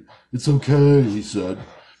okay. It's okay, he said,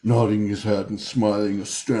 nodding his head and smiling a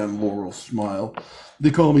Stan Laurel smile. They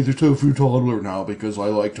call me the tofu toddler now because I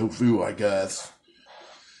like tofu, I guess.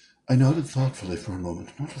 I nodded thoughtfully for a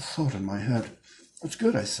moment, not a thought in my head. That's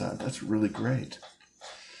good, I said. That's really great.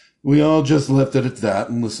 We all just left it at that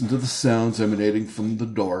and listened to the sounds emanating from the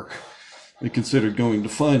dark. We considered going to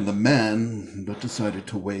find the man, but decided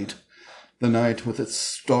to wait. The night with its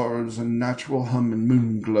stars and natural hum and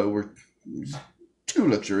moon glow were too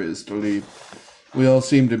luxurious to leave. We all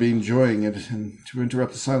seemed to be enjoying it, and to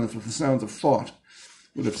interrupt the silence with the sounds of thought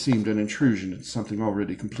would have seemed an intrusion into something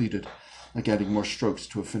already completed, like adding more strokes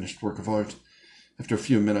to a finished work of art. After a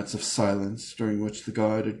few minutes of silence, during which the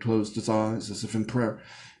guide had closed his eyes as if in prayer,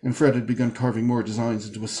 and Fred had begun carving more designs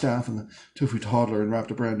into a staff, and the tofu toddler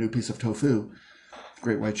unwrapped a brand new piece of tofu, the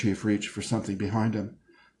Great White Chief reached for something behind him.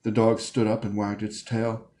 The dog stood up and wagged its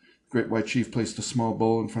tail. The Great White Chief placed a small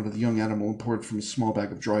bowl in front of the young animal and poured from a small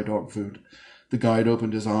bag of dry dog food. The guide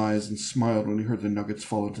opened his eyes and smiled when he heard the nuggets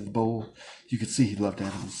fall into the bowl. You could see he loved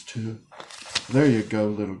animals, too. There you go,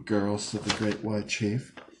 little girl, said the Great White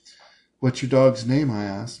Chief. What's your dog's name? I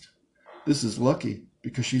asked. This is Lucky,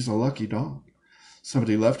 because she's a lucky dog.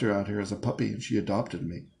 Somebody left her out here as a puppy, and she adopted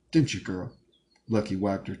me. Didn't you, girl? Lucky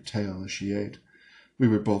wagged her tail as she ate. We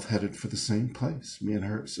were both headed for the same place, me and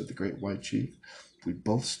her, said the Great White Chief. We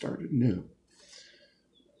both started new.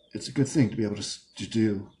 It's a good thing to be able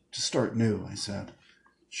to start new, I said.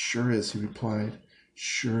 Sure is, he replied.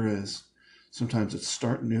 Sure is. Sometimes it's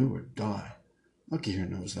start new or die. Lucky here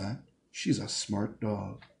knows that. She's a smart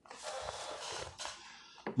dog.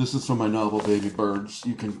 This is from my novel, Baby Birds.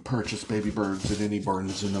 You can purchase Baby Birds at any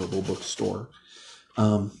Barnes & Noble bookstore.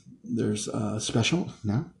 There's a special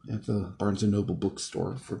now at the Barnes & Noble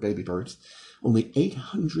bookstore for Baby Birds. Only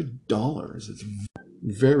 $800. It's a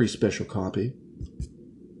very special copy.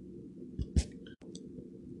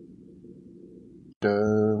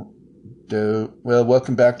 Well,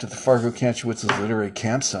 welcome back to the Fargo Kantrowitz'z Literary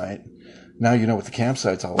Campsite. Now you know what the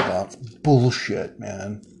campsite's all about. It's bullshit,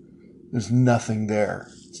 man. There's nothing there.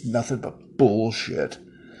 It's nothing but bullshit.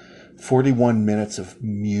 41 minutes of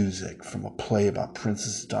music from a play about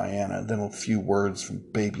Princess Diana, then a few words from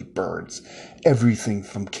Baby Birds. Everything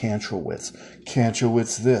from Kantrowitz.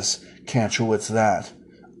 Kantrowitz this, Kantrowitz that.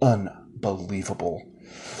 Unbelievable.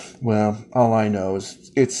 Well, all I know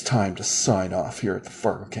is it's time to sign off here at the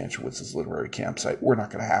Fargo Kantrowitz'z Literary Campsite. We're not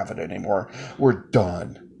going to have it anymore. We're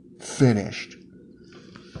done. Finished.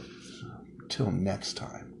 Till next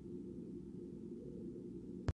time.